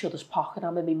in each other's pocket.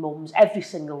 I'm in my mum's every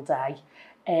single day.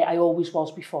 I always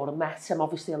was before I met him.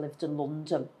 Obviously, I lived in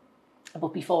London.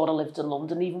 But before I lived in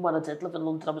London, even when I did live in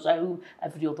London, I was home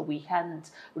every other weekend.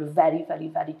 We're a very, very,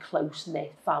 very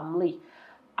close-knit family.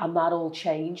 And that all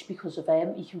changed because of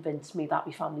him. He convinced me that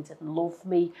my family didn't love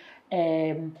me.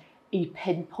 He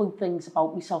pinpointed things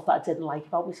about myself that I didn't like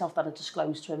about myself that I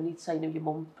disclosed to him. And he'd say, no, your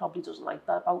mum probably doesn't like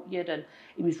that about you. And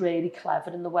he was really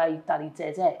clever in the way that he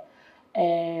did it.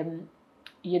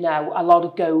 You know, a lot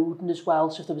of goading as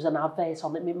well. So if there was an advert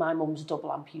on it, my mum's a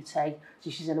double amputee, so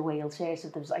she's in a wheelchair. So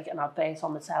if there was like an advert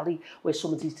on the telly where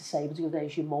somebody's disabled, you go,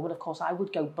 there's your mum. And of course, I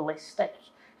would go ballistic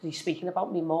because he's speaking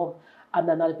about my mum. And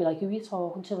then I'd be like, who are you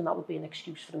talking to? And that would be an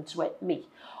excuse for him to hit me.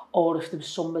 Or if there was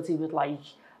somebody with like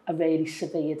a really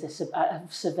severe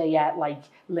like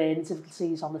learning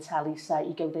difficulties on the telly set,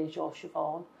 you go, there's your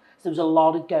Siobhan. So there was a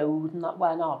lot of goading that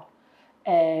went on.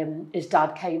 His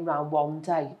dad came round one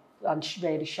day and she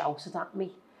really shouted at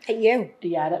me. At you?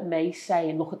 Yeah, at me,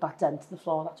 saying, look at that dent in the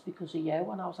floor, that's because of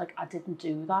you. And I was like, I didn't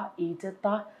do that, he did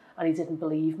that. And he didn't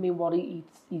believe me. What he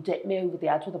hit me over the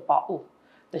head with a bottle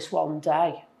this one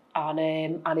day. And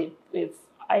it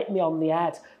hit me on the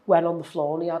head, went on the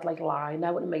floor, and he had like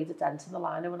lino, and it made a dent in the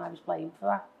lino when I was playing for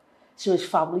that. So his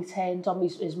family turned on me,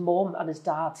 his mum and his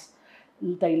dad,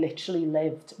 they literally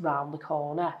lived round the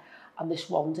corner. And this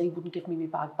one day wouldn't give me my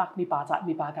bag back. My bag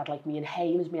had like my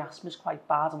inhalers, my asthma's quite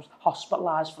bad. I was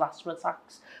hospitalised for asthma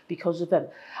attacks because of him.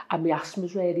 And my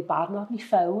asthma's really bad. And I had my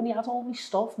phone, he had all my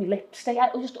stuff, my lipstick,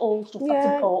 just all stuff that's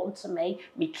important to me,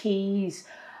 my keys.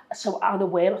 So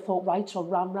unaware, I thought, right, so I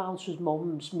ran round to his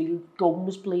mum's, my gum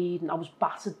was bleeding, I was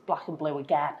battered black and blue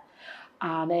again.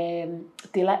 And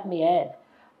they let me in.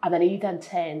 And then he then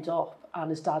turned up. And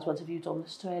his dad went, have you done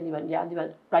this to her? And he went, yeah. And he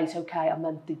went, right, okay. And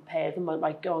then they paired them, went,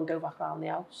 right, go back around the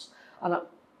house. And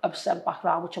I was sent back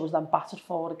round, which I was then battered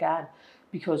for again.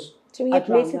 Because so he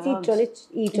admitted he'd done it?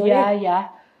 Yeah.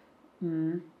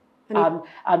 And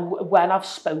when I've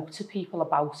spoke to people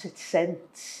about it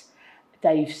since,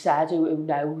 they've said, who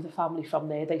know the family from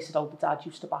there, they said, oh, the dad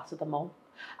used to batter the mum.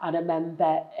 And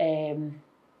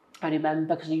I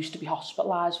remember because I used to be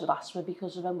hospitalised with asthma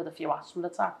because of him, with a few asthma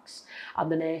attacks.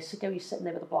 And the nurse would go, he's sitting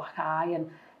there with a black eye, and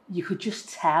you could just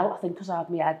tell, I think because I had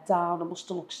my head down, I must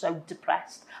have looked so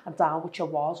depressed and down, which I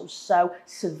was. I was so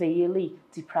severely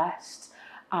depressed.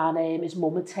 And his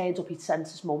mum had turned up, he'd sent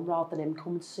his mum rather than him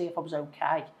coming to see if I was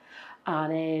okay.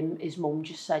 And his mum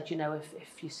just said, you know,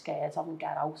 if you're scared, I won't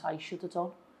get out, I should have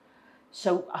done.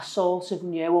 So I sort of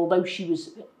knew, although she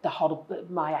was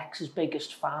my ex's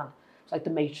biggest fan, like the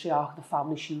matriarch of the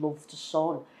family, she loved her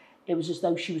son. It was as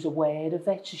though she was aware of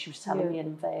it, so she was telling me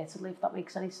inadvertently, if that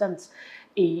makes any sense.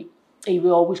 He would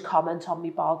always comment on my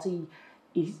body.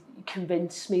 He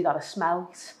convinced me that I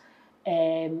smelt,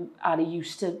 and he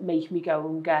used to make me go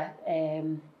and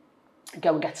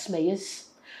get smears.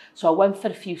 So I went for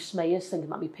a few smears, thinking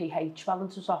that my pH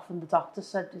balance was off, and the doctor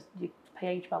said, your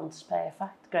pH balance is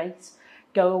perfect, great.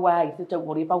 Go away, don't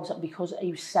worry about it, because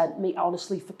he sent me,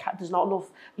 honestly, there's not enough,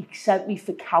 he sent me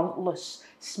for countless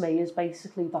smears,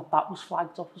 basically, that was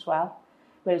flagged up as well.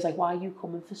 Where it was like, why are you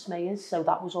coming for smears? So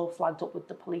that was all flagged up with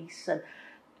the police, and,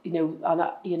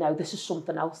 this is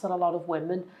something else that a lot of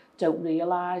women don't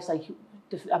realise, like,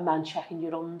 a man checking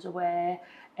your underwear,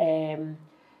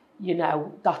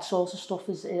 that sort of stuff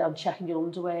is, I'm checking your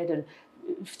underwear, and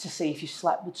to see if you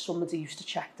slept with somebody, used to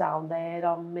check down there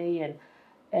on me, and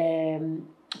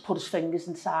put his fingers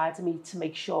inside of me to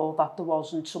make sure that there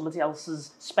wasn't somebody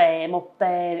else's sperm up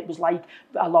there. It was like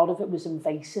a lot of it was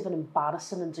invasive and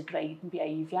embarrassing and degrading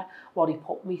behaviour, what he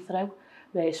put me through.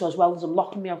 So as well as him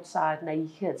locking me outside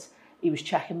naked, he was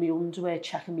checking me underwear,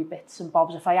 checking me bits and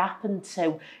bobs. If I happened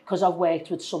to, because I've worked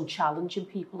with some challenging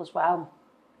people as well,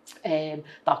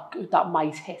 that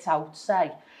might hit out,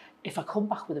 say, if I come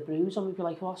back with a bruise, I'm going to be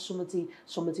like, oh,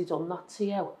 somebody done that to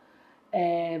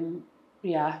you.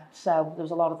 Yeah, so there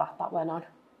was a lot of that went on.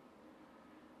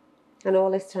 And all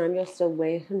this time you're still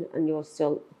working and you're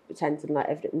still pretending that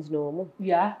everything's normal?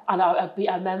 Yeah, and I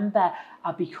remember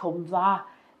I become that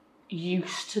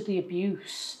used to the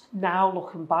abuse. Now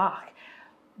looking back,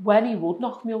 when he would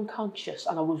knock me unconscious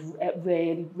and I was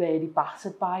really, really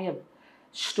battered by him,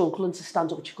 struggling to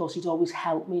stand up, which of course he'd always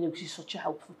help me, because he's such a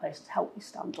helpful person to help me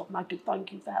stand up, and I'd go,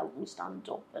 thank you for helping me stand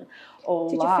up and all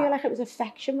that. Did you feel like it was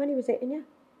affection when he was hitting you?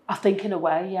 I think in a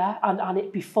way, yeah.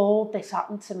 And before this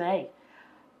happened to me,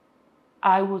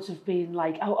 I would have been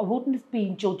like, I wouldn't have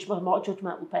been judgmental. I'm not a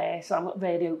judgmental person, I'm not a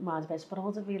very open-minded person, but I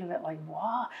would have been a bit like,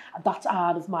 what? And that's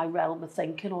out of my realm of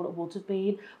thinking, or it would have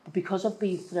been. But because I've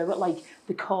been through it, like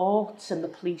the courts and the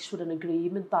police were in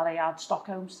agreement that I had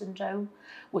Stockholm Syndrome,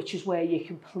 which is where you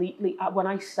completely, when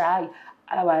I say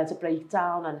I had a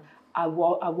breakdown and I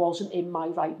wasn't in my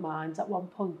right mind at one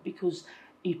point because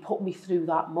he put me through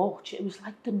that much, it was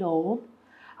like the norm.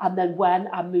 And then when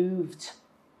I moved,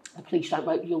 the police went,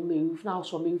 right, you'll move now.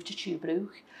 So I moved to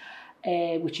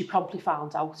Tuebrook, which he promptly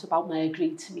found out about, and I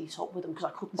agreed to meet up with him because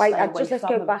I couldn't stay away from him. Let's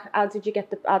go back. How did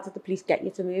the police get you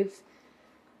to move?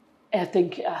 I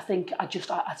think I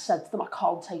said to them, I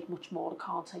can't take much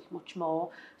more,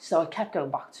 So I kept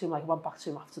going back to him, like I went back to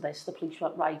him after this. The police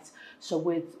went, right. So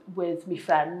with my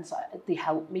friends, they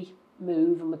helped me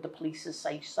move, and with the police's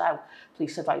say-so,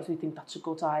 police said, right, we think that's a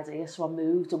good idea. So I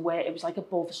moved, and where it was like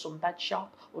above a sunbed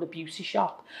shop or a beauty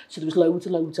shop, so there was loads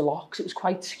of locks. It was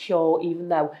quite secure, even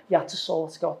though you had to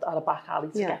sort of go out a back alley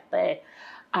to get there.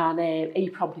 And he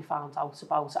promptly found out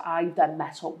about it. I then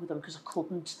met up with him because I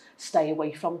couldn't stay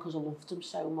away from him because I loved him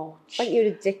so much. Like you're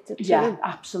addicted to him? Yeah,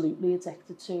 absolutely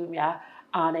addicted to him, yeah.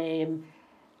 And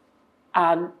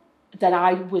then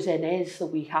I was in his the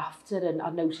week after, and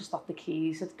I noticed that the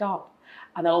keys had gone.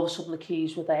 And then all of a sudden the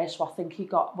keys were there, so I think he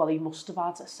must have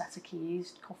had a set of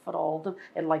keys for all of them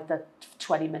in like the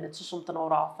 20 minutes or something, or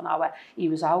half an hour. He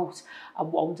was out.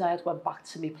 And one day I went back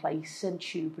to my place in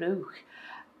Tuebrook,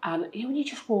 and when you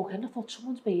just walk in, I thought,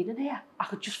 someone's been in here. I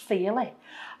could just feel it.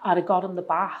 And I got in the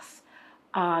bath,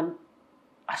 and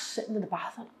I was sitting in the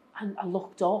bath, and I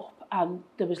looked up, and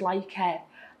there was like a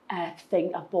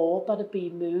board that had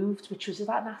been moved, which was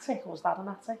that an attic, or was that an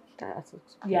attic?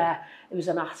 Yeah, it was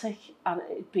an attic, and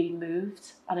it had been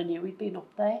moved, and I knew he'd been up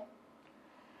there.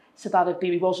 So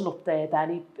he wasn't up there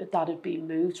then, that had been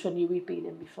moved, so I knew he'd been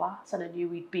in my flat, and I knew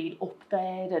he'd been up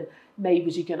there, and maybe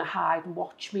was he going to hide and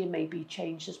watch me, and maybe he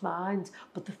changed his mind,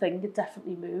 but the thing had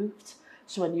definitely moved,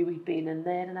 so I knew he'd been in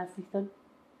there and everything.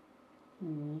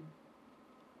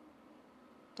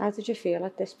 How did you feel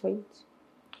at this point?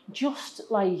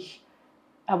 Just like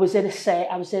I was in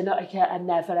a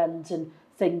never-ending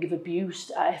thing of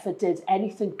abuse. If I did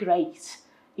anything great,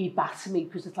 he'd batter me,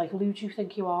 because it's like, well, who do you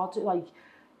think you are? Like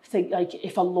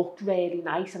if I looked really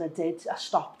nice, and I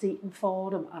stopped eating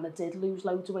for him, and I did lose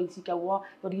loads of weight, he'd go, what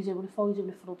are you doing it for? You're doing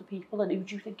it for other people, and who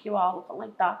do you think you are? Looking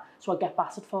like that. So I get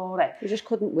battered for it. You just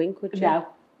couldn't win, could you?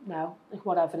 No. Like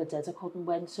whatever I did, I couldn't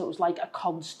win. So it was like a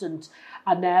constant.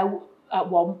 And now at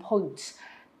one point,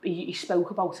 he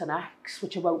spoke about an ex,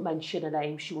 which I won't mention her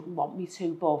name, she wouldn't want me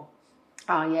to, but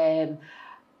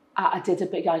I did a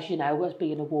bit, as you know, as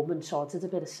being a woman, so I did a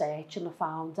bit of search, and I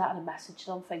found it, and I messaged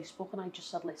her on Facebook, and I just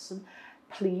said, listen,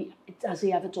 please, has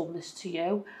he ever done this to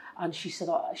you? And she said,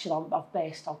 I've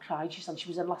burst out crying. She said she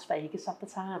was in Las Vegas at the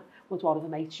time with one of her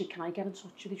mates. She said, can I get in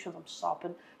touch with you? She said, I'm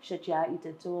sobbing. She said, yeah, he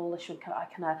did do all this. She said,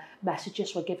 can I message you?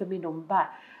 So I gave her my number.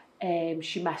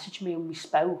 She messaged me, and we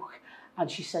spoke. And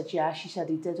she said, yeah,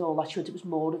 he did all that. She said it was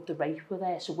more of the rape with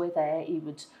her. So with her, he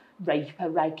would rape her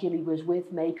regularly, was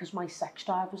with me, because my sex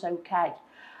drive was okay.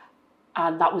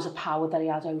 And that was a power that he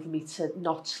had over me to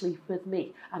not sleep with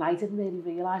me. And I didn't really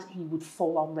realise he would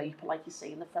full on rape her, like you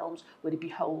see in the films, where he'd be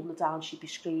holding her down, she'd be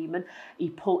screaming.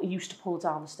 He used to pull her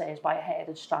down the stairs by her hair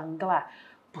and strangle her,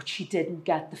 but she didn't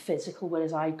get the physical,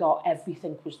 whereas I got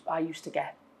everything. I used to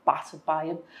get battered by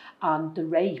him, and the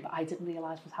rape I didn't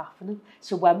realise was happening.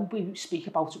 So when we speak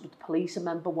about it with the police, I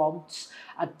remember once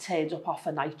I'd turned up off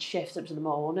a night shift, it was in the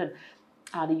morning,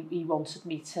 and he wanted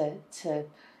me to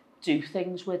do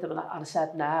things with him, and I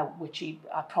said no, which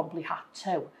I probably had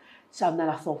to, So and then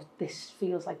I thought, this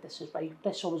feels like this is rape.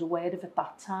 So I was aware of it at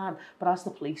that time. But as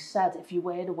the police said, if you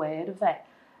weren't aware of it,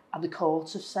 and the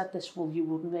courts have said this, well, you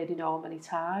wouldn't really know how many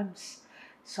times.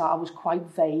 So I was quite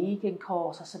vague in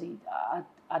court. I said,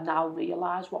 I now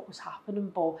realise what was happening,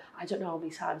 but I don't know how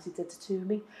many times he did it to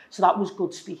me. So that was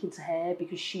good speaking to her,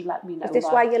 because she let me know. Is this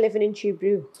why you're living in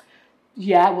Tubrue?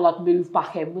 Yeah, well, I'd moved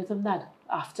back in with him then.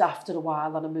 After a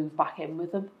while, and I moved back in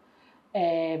with him.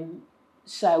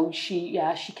 So she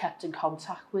kept in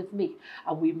contact with me,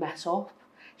 and we met up.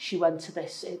 She went to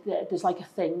this, there's like a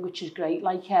thing which is great,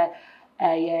 like a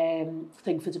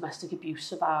thing for domestic abuse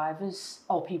survivors,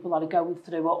 or people that are going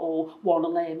through it, or want to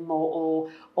learn more,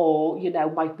 or you know,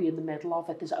 might be in the middle of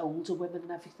it. There's older women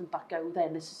and everything that go there,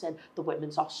 and this is in the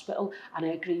women's hospital, and I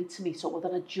agreed to meet up with her,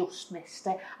 and I just missed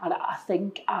it. And I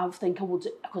think I would,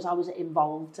 because I was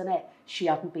involved in it, she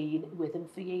hadn't been with him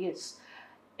for years.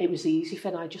 It was easy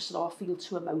for me. I just said, I feel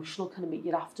too emotional, can I meet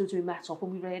you afterwards? We met up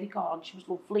and we really got on. She was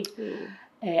lovely.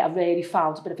 I really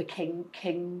found a bit of a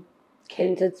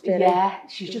kindred spirit. Yeah,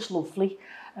 she's just lovely.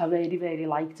 I really, really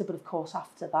liked her. But of course,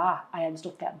 after that, I ended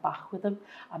up getting back with him.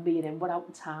 And me and him went out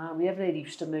in town. We never really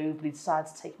used to move, but he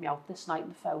decided to take me out this night,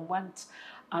 and the phone went.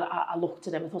 And I looked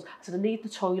at him and thought, I said, I need the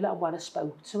toilet. And when I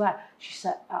spoke to her, she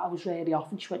said, I was really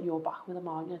off. And she went, you're back with him,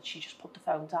 aren't you? And she just put the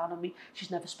phone down on me. She's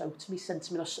never spoke to me since.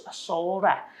 I mean, I saw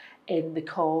her in the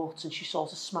court and she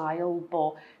sort of smiled,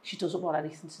 but she doesn't want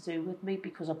anything to do with me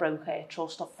because I broke her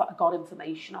trust. I got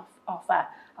information off her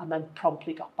and then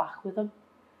promptly got back with him.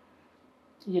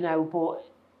 You know, but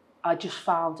I just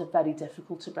found it very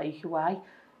difficult to break away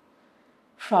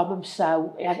from him.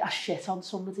 So I shit on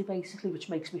somebody basically, which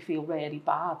makes me feel really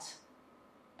bad.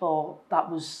 But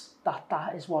that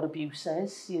is what abuse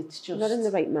is. It's just not in the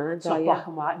right mind. It's not black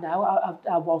and white. No,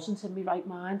 I wasn't in my right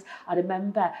mind. I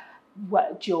remember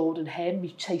during him,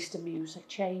 my taste in music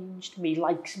changed, me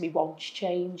likes, me wants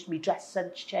changed, me dress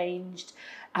sense changed.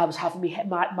 I was having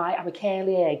I'm a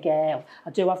curly hair girl. I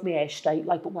do have my hair straight,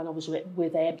 like, but when I was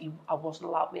with him, I wasn't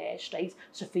allowed my hair straight.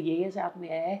 So for years I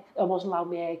wasn't allowed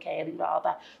my hair curly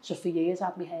rather. So for years I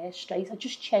had my hair straight. I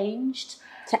just changed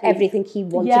to everything he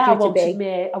wanted you to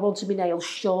be. I wanted my nails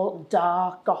short and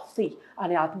dark, gothy,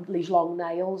 and I had these long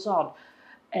nails on.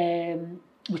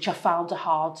 Which I found it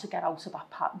hard to get out of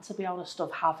that pattern, to be honest,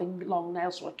 of having long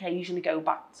nails. So I occasionally go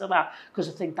back to that because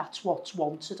I think that's what's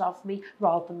wanted of me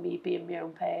rather than me being my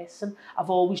own person.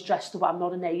 I've always dressed the way. I'm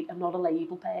not a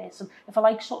label person. If I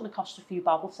like something that costs a few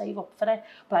bob, I'll save up for it.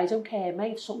 But I don't care,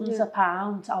 mate. If something's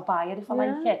 £1, I'll buy it if I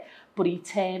like it. But he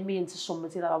turned me into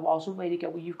somebody that I wasn't, where he go,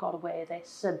 well, you've got to wear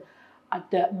this. And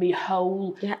my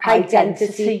whole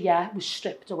identity was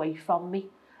stripped away from me.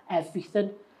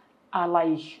 Everything.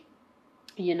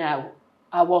 You know,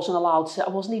 I wasn't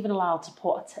even allowed to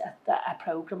put a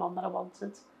programme on that I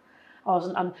wanted.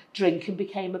 And drinking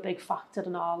became a big factor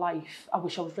in our life, I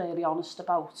wish I was really honest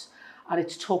about. And it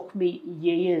took me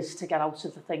years to get out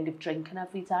of the thing of drinking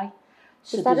every day.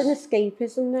 So was that an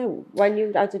escapism though? When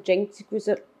you had a drink, was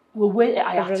it? Well,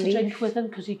 I had to drink with him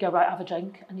because he'd go, right, have a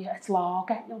drink. And it's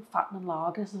lager, you know, fattening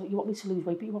lager. So you want me to lose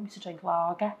weight, but you want me to drink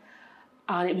lager.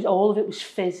 And all of it was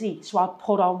fizzy. So I'd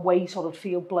put on weight or I'd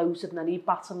feel bloated and then he'd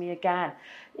batter me again.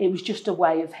 It was just a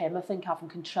way of him, I think, having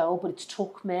control. But it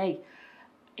took me,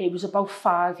 it was about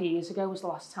 5 years ago was the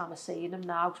last time I seen him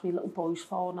now, because my little boy's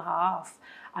 4.5.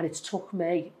 And it took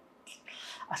me,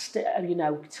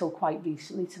 till quite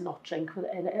recently to not drink.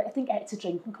 And I think it's a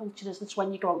drinking culture, isn't it? It's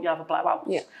when you go out, you have a blowout.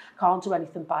 Yeah. Can't do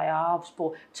anything by halves,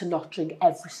 but to not drink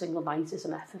every single night is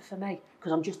an effort for me,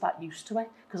 because I'm just that used to it,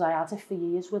 because I had it for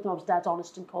years with him. I was dead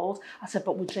honest in court. I said,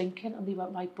 but we're drinking, and he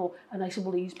went, right, and I said,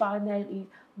 well, he's buying there,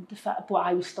 but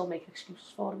I was still making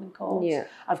excuses for him in court. Yeah.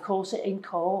 Of course, in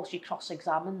court, you're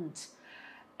cross-examined,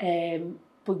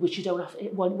 but which you don't have,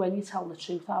 when you tell the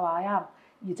truth how I am,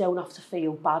 you don't have to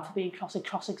feel bad for being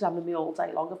cross-examining me all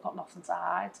day long. I've got nothing to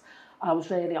hide. And I was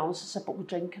really honest. I said, but we're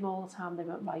drinking all the time. They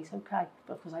went, right, okay.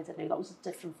 Because I didn't know that was a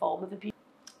different form of abuse.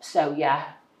 So,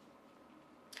 yeah.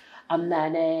 And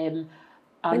then...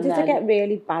 when did it get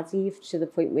really bad, Eve, to the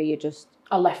point where you just...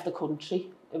 I left the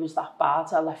country. It was that bad.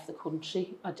 I left the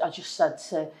country. I just said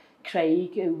to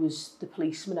Craig, who was the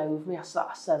policeman over me,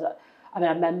 I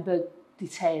remember... They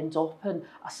turned up and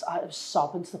I was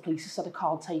sobbing to the police. I said, I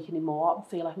can't take any more. I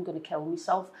feel like I'm going to kill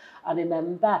myself. And I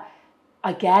remember,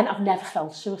 again, I've never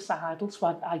felt suicidal.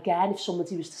 So again, if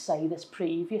somebody was to say this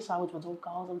previous, I would have went, oh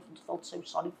God, I felt so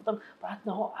sorry for them. But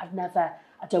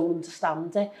I've I don't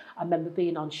understand it. I remember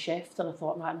being on shift and I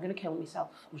thought, right, I'm going to kill myself.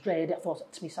 I was ready. I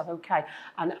thought to myself, okay.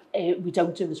 And we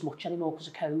don't do as much anymore because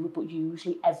of COVID, but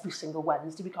usually every single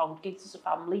Wednesday we congregate as a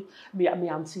family. Me and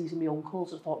my aunties and my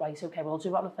uncles. I thought, right, okay, well, I'll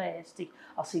do it on a Thursday.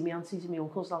 I'll see my aunties and my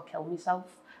uncles and I'll kill myself.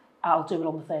 I'll do it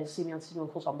on the Thursday, see my aunties and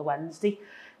uncles on the Wednesday.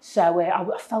 So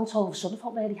I felt all of a sudden, I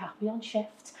felt really happy on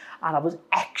shift. And I was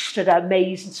extra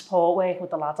amazing support working with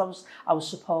the lads I was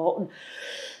supporting,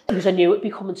 because I knew it'd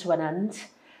be coming to an end.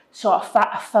 So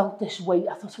I felt this weight.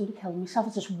 I thought I would have killed myself.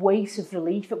 It's this weight of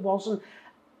relief. It wasn't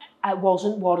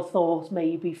what I thought,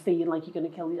 maybe feeling like you're going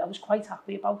to kill yourself. I was quite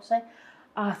happy about it.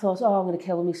 I thought, oh, I'm going to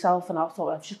kill myself. And I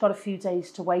thought, I've just got a few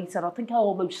days to wait. And I think I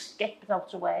almost skipped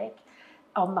out of work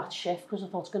on that shift because I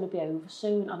thought it's going to be over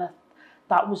soon. And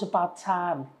that was a bad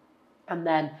time. And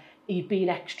then he'd been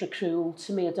extra cruel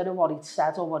to me. I don't know what he'd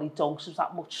said or what he'd done because there was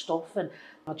that much stuff. And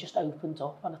I just opened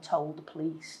up and I told the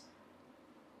police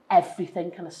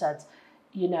everything. And I said,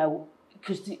 you know,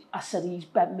 because I said he's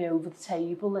bent me over the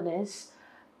table and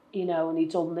you know, and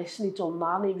he'd done this and he'd done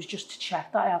that. And it was just to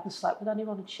check that I hadn't slept with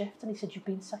anyone in shift. And he said, you've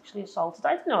been sexually assaulted.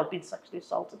 I didn't know I'd been sexually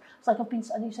assaulted. I was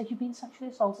like, and he said, you've been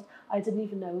sexually assaulted. I didn't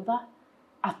even know that.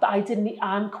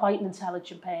 I'm quite an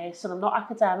intelligent person. I'm not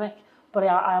academic, but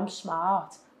I am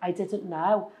smart. I didn't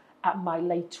know at my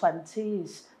late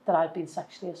 20s that I'd been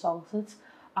sexually assaulted.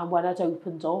 And when I'd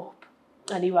opened up,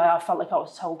 anyway, I felt like I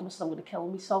was told them, I said, I'm going to kill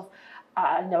myself.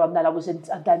 And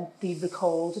then they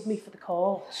recorded me for the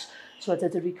courts. So I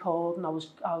did a record and I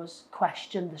was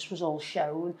questioned. This was all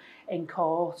shown in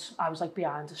court. I was like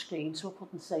behind a screen, so I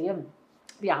couldn't see him,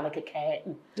 behind like a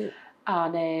curtain. Yeah.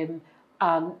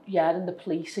 And the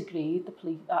police agreed.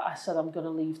 I said, I'm going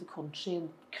to leave the country. And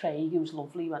Craig, who was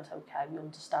lovely, went, okay, we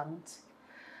understand.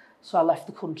 So I left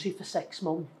the country for 6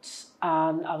 months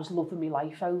and I was loving my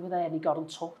life over there. And he got in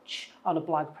touch on a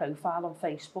blank profile on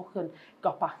Facebook and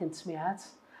got back into my head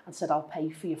and said, I'll pay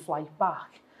for your flight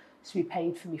back. So he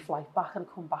paid for my flight back and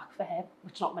come back for him,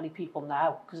 which not many people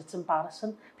know because it's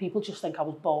embarrassing. People just think I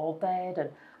was bored there and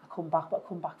I come back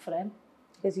for him.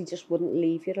 Because he just wouldn't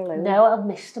leave you alone. No, I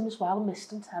missed him as well. I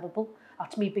missed him terrible.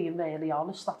 That's me being really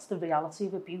honest. That's the reality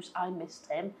of abuse. I missed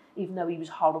him, even though he was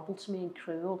horrible to me and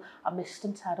cruel. I missed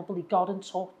him terrible. He got in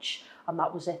touch, and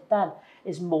that was it then.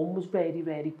 His mum was really,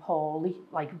 really poorly.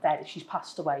 She's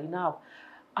passed away now.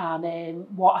 And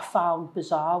what I found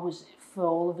bizarre was for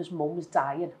all of his mum was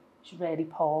dying. She was really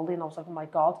poorly, and I was like, oh my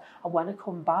God. And when I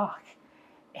come back,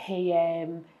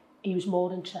 he was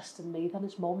more interested in me than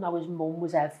his mum. Now, his mum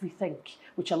was everything,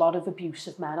 which a lot of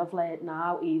abusive men have learned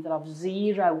now. Either have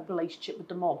zero relationship with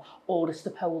the mum, or it's the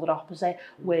polar opposite,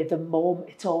 where the mum,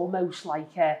 it's almost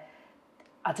like I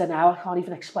don't know, I can't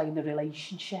even explain the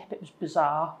relationship. It was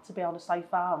bizarre, to be honest, I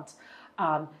found.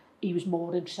 And he was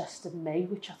more interested in me,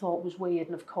 which I thought was weird.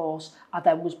 And of course, I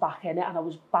then was back in it, and I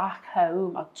was back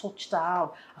home. I touched down,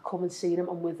 I come and seen him,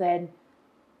 and within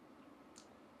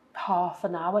half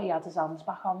an hour, he had his hands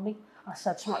back on me. I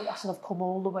said, I've come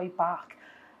all the way back.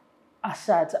 I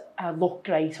said, I looked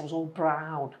great. I was all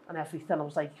brown and everything. I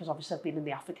was like, because obviously I've been in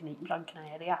the African eating drinking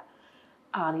area.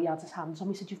 And he had his hands on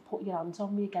me. He said, you've put your hands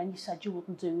on me again. You said you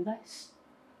wouldn't do this.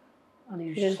 And he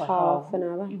was just like, half an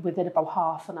hour. Within about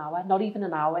half an hour. Not even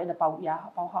an hour, about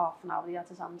half an hour, he had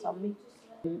his hands on me.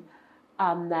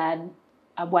 And then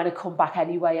when I come back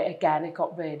anyway, again, it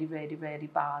got really, really, really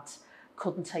bad.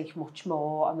 Couldn't take much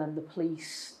more, and then the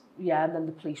police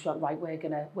went, right, we're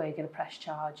gonna press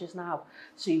charges now.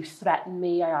 So he threatened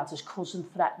me. I had his cousin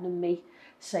threatening me,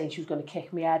 saying she was going to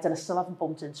kick me head, and I still haven't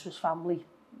bumped into his family,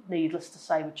 needless to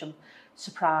say, which I'm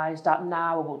surprised at.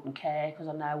 Now I wouldn't care because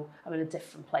I know I'm in a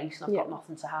different place and I've got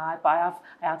nothing to hide, but I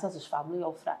had his family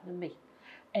all threatening me.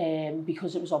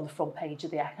 Because it was on the front page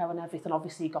of the Echo and everything.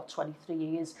 Obviously, he got 23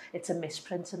 years. It's a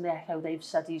misprint in the Echo. They've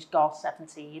said he's got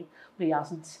 17, but he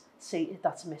hasn't. See,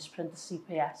 that's a misprint. The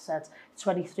CPS said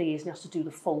 23 years and he has to do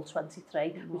the full 23,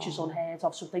 which is unheard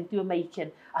of. So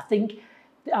I think,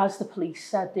 as the police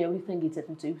said, the only thing he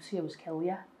didn't do to you was kill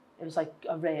you. It was like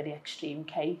a really extreme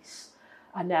case.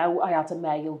 And now I had a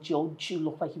male judge who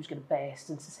looked like he was going to burst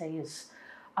into tears.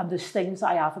 And there's things that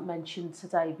I haven't mentioned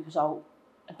today because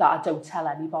that I don't tell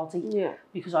anybody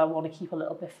because I want to keep a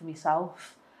little bit for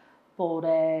myself. But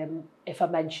if I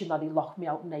mention that he locked me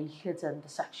out naked and the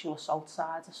sexual assault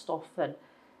side of stuff, and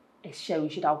it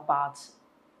shows you how bad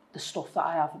the stuff that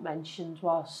I haven't mentioned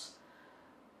was.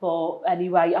 But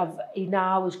anyway, he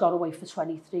now has gone away for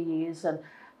 23 years and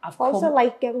What was it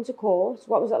like going to court?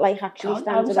 What was it like actually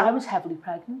standing up? I was heavily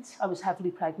pregnant. I was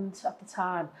heavily pregnant at the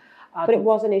time. But it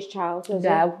wasn't his child, was it?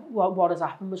 No, what had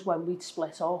happened was when we'd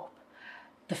split up,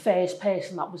 the first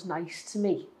person that was nice to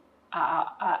me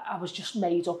I was just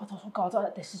made up. I thought, oh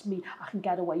God, this is me. I can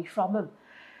get away from him.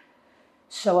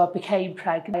 So I became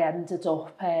pregnant.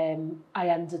 I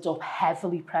ended up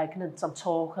heavily pregnant. I'm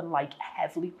talking like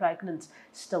heavily pregnant,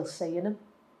 still seeing him.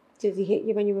 Did he hit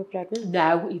you when you were pregnant?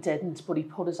 No, he didn't, but he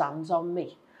put his hands on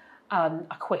me. And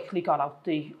I quickly got out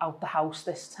the house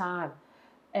this time.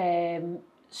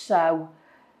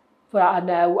 But I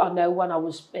know when I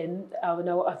was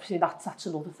obviously that's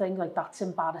another thing, like that's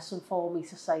embarrassing for me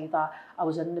to say that I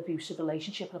was in an abusive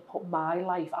relationship and I put my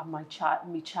life and my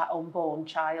unborn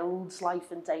child's life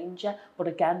in danger. But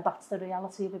again, that's the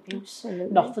reality of abuse.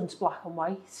 Absolutely. Nothing's black and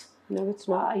white. No, it's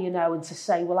not. And to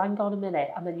say, well, hang on a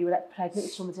minute, and then you were pregnant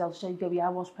with somebody else's child, you go, yeah, I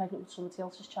was pregnant with somebody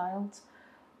else's child.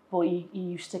 But he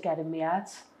used to get in my head.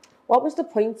 What was the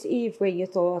point, Eve, where you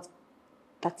thought,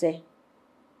 that's it?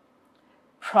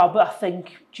 Probably, I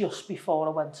think, just before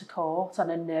I went to court,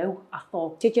 and I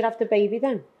thought... Did you have the baby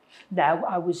then? No,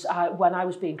 when I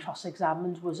was being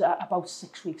cross-examined was about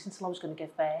 6 weeks until I was going to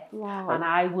give birth. Wow. And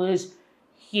I was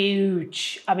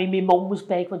huge. I mean, my mum was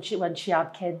big when she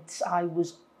had kids.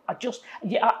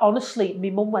 Honestly, my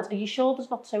mum went, are you sure there's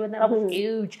not two in there? I was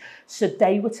huge. So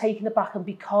they were taken aback, and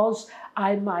because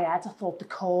in my head, I thought the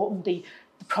court and the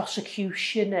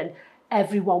prosecution and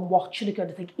everyone watching are going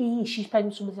to think, she's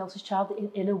pregnant with somebody else's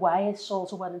child. In a way, it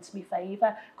sort of went into my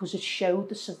favour because it showed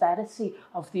the severity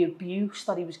of the abuse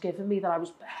that he was giving me, that I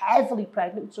was heavily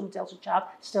pregnant with somebody else's child,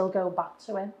 still going back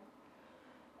to him.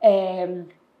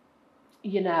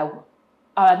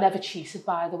 I never cheated,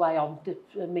 by the way, on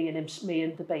me and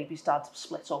the baby's dad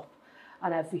split up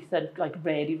and everything, like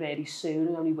really, really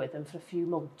soon, only with him for a few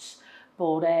months.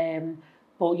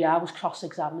 But yeah, I was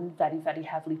cross-examined, very, very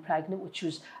heavily pregnant, which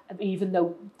was, even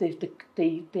though they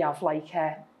have like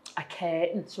a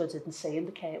curtain, so I didn't see him,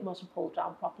 the curtain wasn't pulled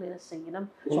down properly, and I seen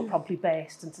him, so I probably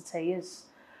burst into tears.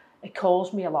 It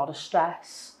caused me a lot of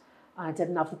stress. I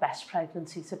didn't have the best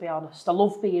pregnancy, to be honest. I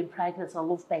love being pregnant, and I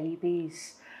love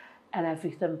babies and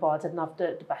everything, but I didn't have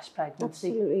the best pregnancy.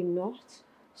 Absolutely not.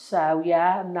 So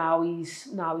yeah, and now he's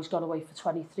gone away for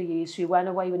 23 years. So he went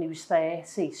away when he was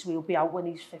 30, so he'll be out when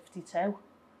he's 52.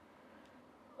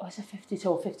 Or is it 52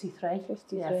 or 53?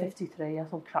 53. Yeah, 53. I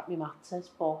don't crap my maths is,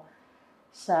 but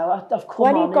so I've come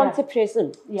when on. When he'd gone to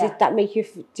prison, did that make you?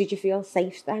 Did you feel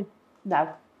safe then?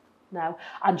 No.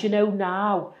 And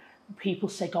now people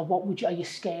say, "God, are you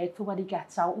scared for when he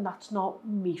gets out?" And that's not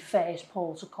me first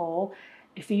port of call.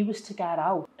 If he was to get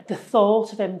out, the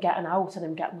thought of him getting out and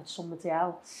him getting with somebody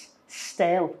else,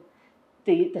 still,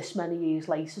 this many years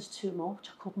later, is too much.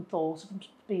 I couldn't thought of him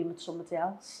being with somebody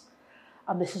else.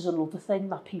 And this is another thing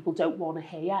that people don't want to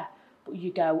hear. But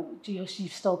you go, you've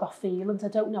still got feelings. I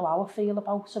don't know how I feel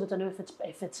about it. I don't know if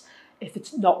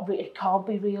it's not. It can't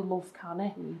be real love, can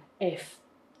it? If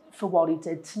for what he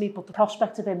did to me, but the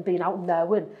prospect of him being out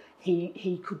knowing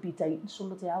he could be dating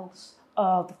somebody else.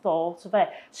 Oh, the thought of it.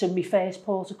 So my first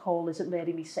port of call isn't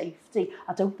really my safety.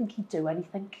 I don't think he'd do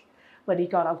anything when he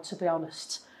got out, to be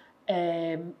honest.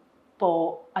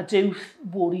 But I do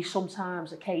worry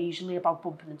sometimes, occasionally, about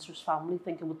bumping into his family,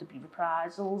 thinking would there be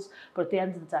reprisals? But at the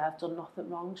end of the day, I've done nothing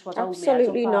wrong. So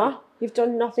absolutely not. You've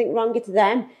done nothing wrong. It's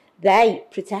them. They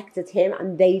protected him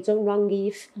and they done wrong,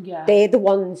 Eve. Yeah. They're the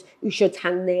ones who should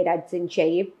hang their heads in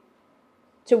shame.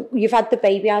 So you've had the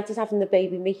baby. How does having the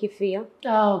baby make you feel?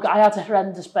 Oh, I had a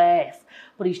horrendous birth,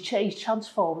 but he's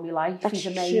transformed my life. That's he's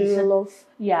amazing. True love.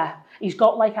 Yeah, he's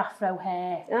got like afro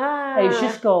hair. He's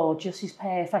just gorgeous. He's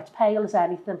perfect, pale as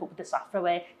anything, but with this afro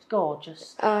hair, he's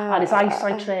gorgeous. And his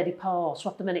eyesight's really poor. So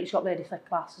at the minute, he's got really thick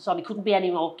glasses on. He couldn't be any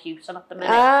more cute. And at the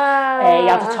minute, he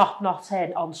had a top knot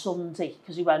in on Sunday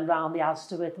because he went round the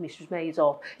Asda with me. She was made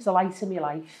up. He's the light of my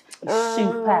life.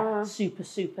 He's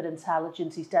super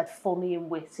intelligent. He's dead funny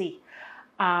and witty.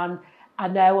 And I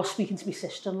know I was speaking to my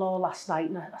sister-in-law last night,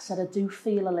 and I said, I do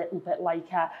feel a little bit like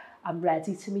I'm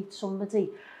ready to meet somebody.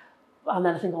 And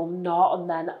then I think, oh, I'm not.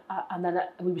 And then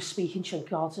we were speaking, she went,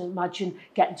 God, imagine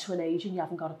getting to an age and you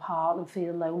haven't got a partner and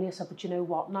feeling lonely. I said, but you know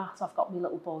what, Nat, I've got my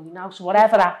little boy now. So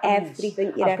whatever happens,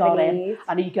 I've got him.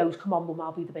 And he goes, come on, Mum,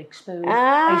 I'll be the big spoon.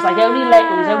 And he's like, only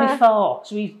little, he's only 4.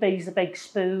 So he's the big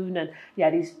spoon. And yeah,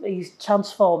 he's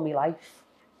transformed my life.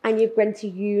 And you went to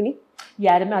uni?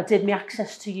 Yeah, I did my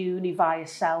access to uni via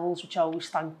CELS, which I always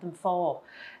thank them for.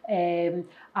 And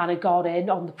I got in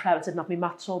on the premise, I didn't have my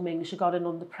maths or my English, I got in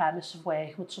on the premise of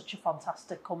working with such a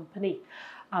fantastic company.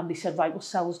 And they said, right, well,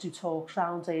 CELS do talks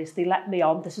round here. So they let me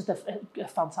on. This is a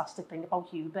fantastic thing about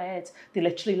Hugh Bird. They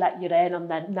literally let you in. And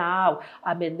then now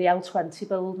I'm in the L20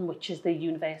 building, which is the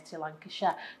University of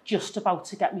Lancashire, just about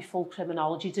to get my full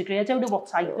criminology degree. I don't know what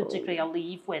type of degree I'll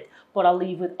leave with, but I'll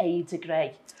leave with a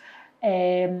degree.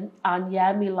 And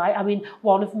yeah,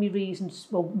 one of my reasons,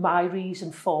 well, my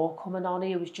reason for coming on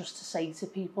here was just to say to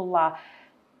people that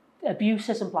abuse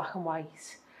isn't black and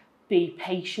white. Be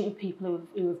patient with people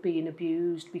who have been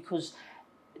abused, because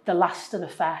the lasting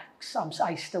effects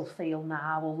I still feel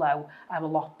now, although I'm a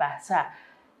lot better.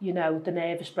 You know, the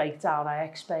nervous breakdown I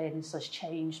experienced has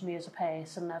changed me as a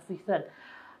person and everything.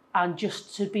 And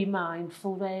just to be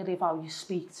mindful really of how you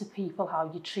speak to people,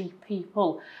 how you treat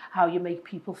people, how you make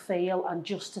people feel, and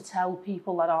just to tell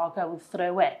people that are going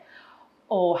through it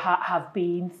or have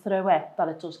been through it that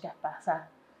it does get better.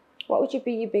 What would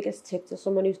be your biggest tip to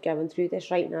someone who's going through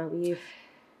this right now with you?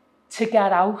 To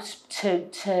get out, to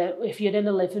if you're in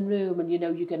a living room and you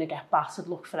know you're going to get battered,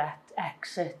 look for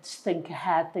exits, think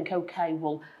ahead, think, okay,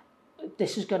 well,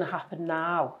 this is going to happen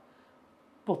now.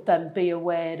 But then be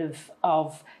aware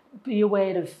of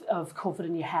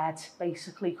covering your head,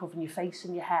 basically covering your face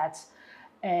and your head,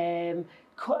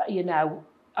 you know,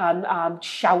 and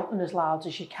shouting as loud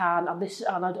as you can.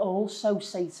 And I'd also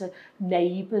say to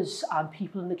neighbours and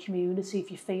people in the community,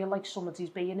 if you feel like somebody's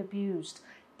being abused,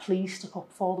 please stick up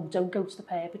for them. Don't go to the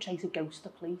perpetrator, go to the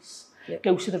police. Yeah.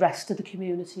 Go to the rest of the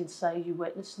community and say you're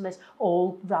witnessing this.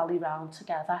 All rally round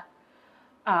together.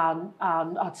 And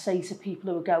I'd say to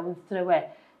people who are going through it,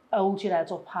 hold your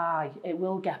head up high, it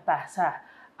will get better.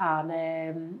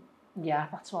 And yeah,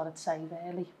 that's what I'd say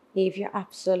really. Eve, you're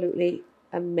absolutely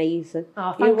amazing.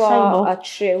 Oh, thanks so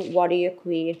much. You are a true warrior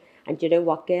queen. And you know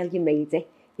what, girl, you made it.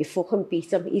 You fucking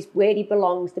beat him. He's where he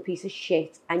belongs, the piece of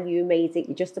shit, and you made it.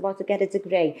 You're just about to get a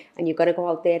degree and you're going to go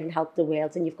out there and help the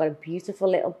world, and you've got a beautiful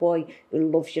little boy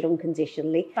who loves you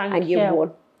unconditionally. Thank you. And you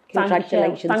won.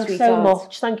 Congratulations, Thanks sweetheart. so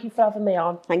much. Thank you for having me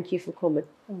on. Thank you for coming.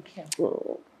 Thank you.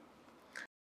 Oh.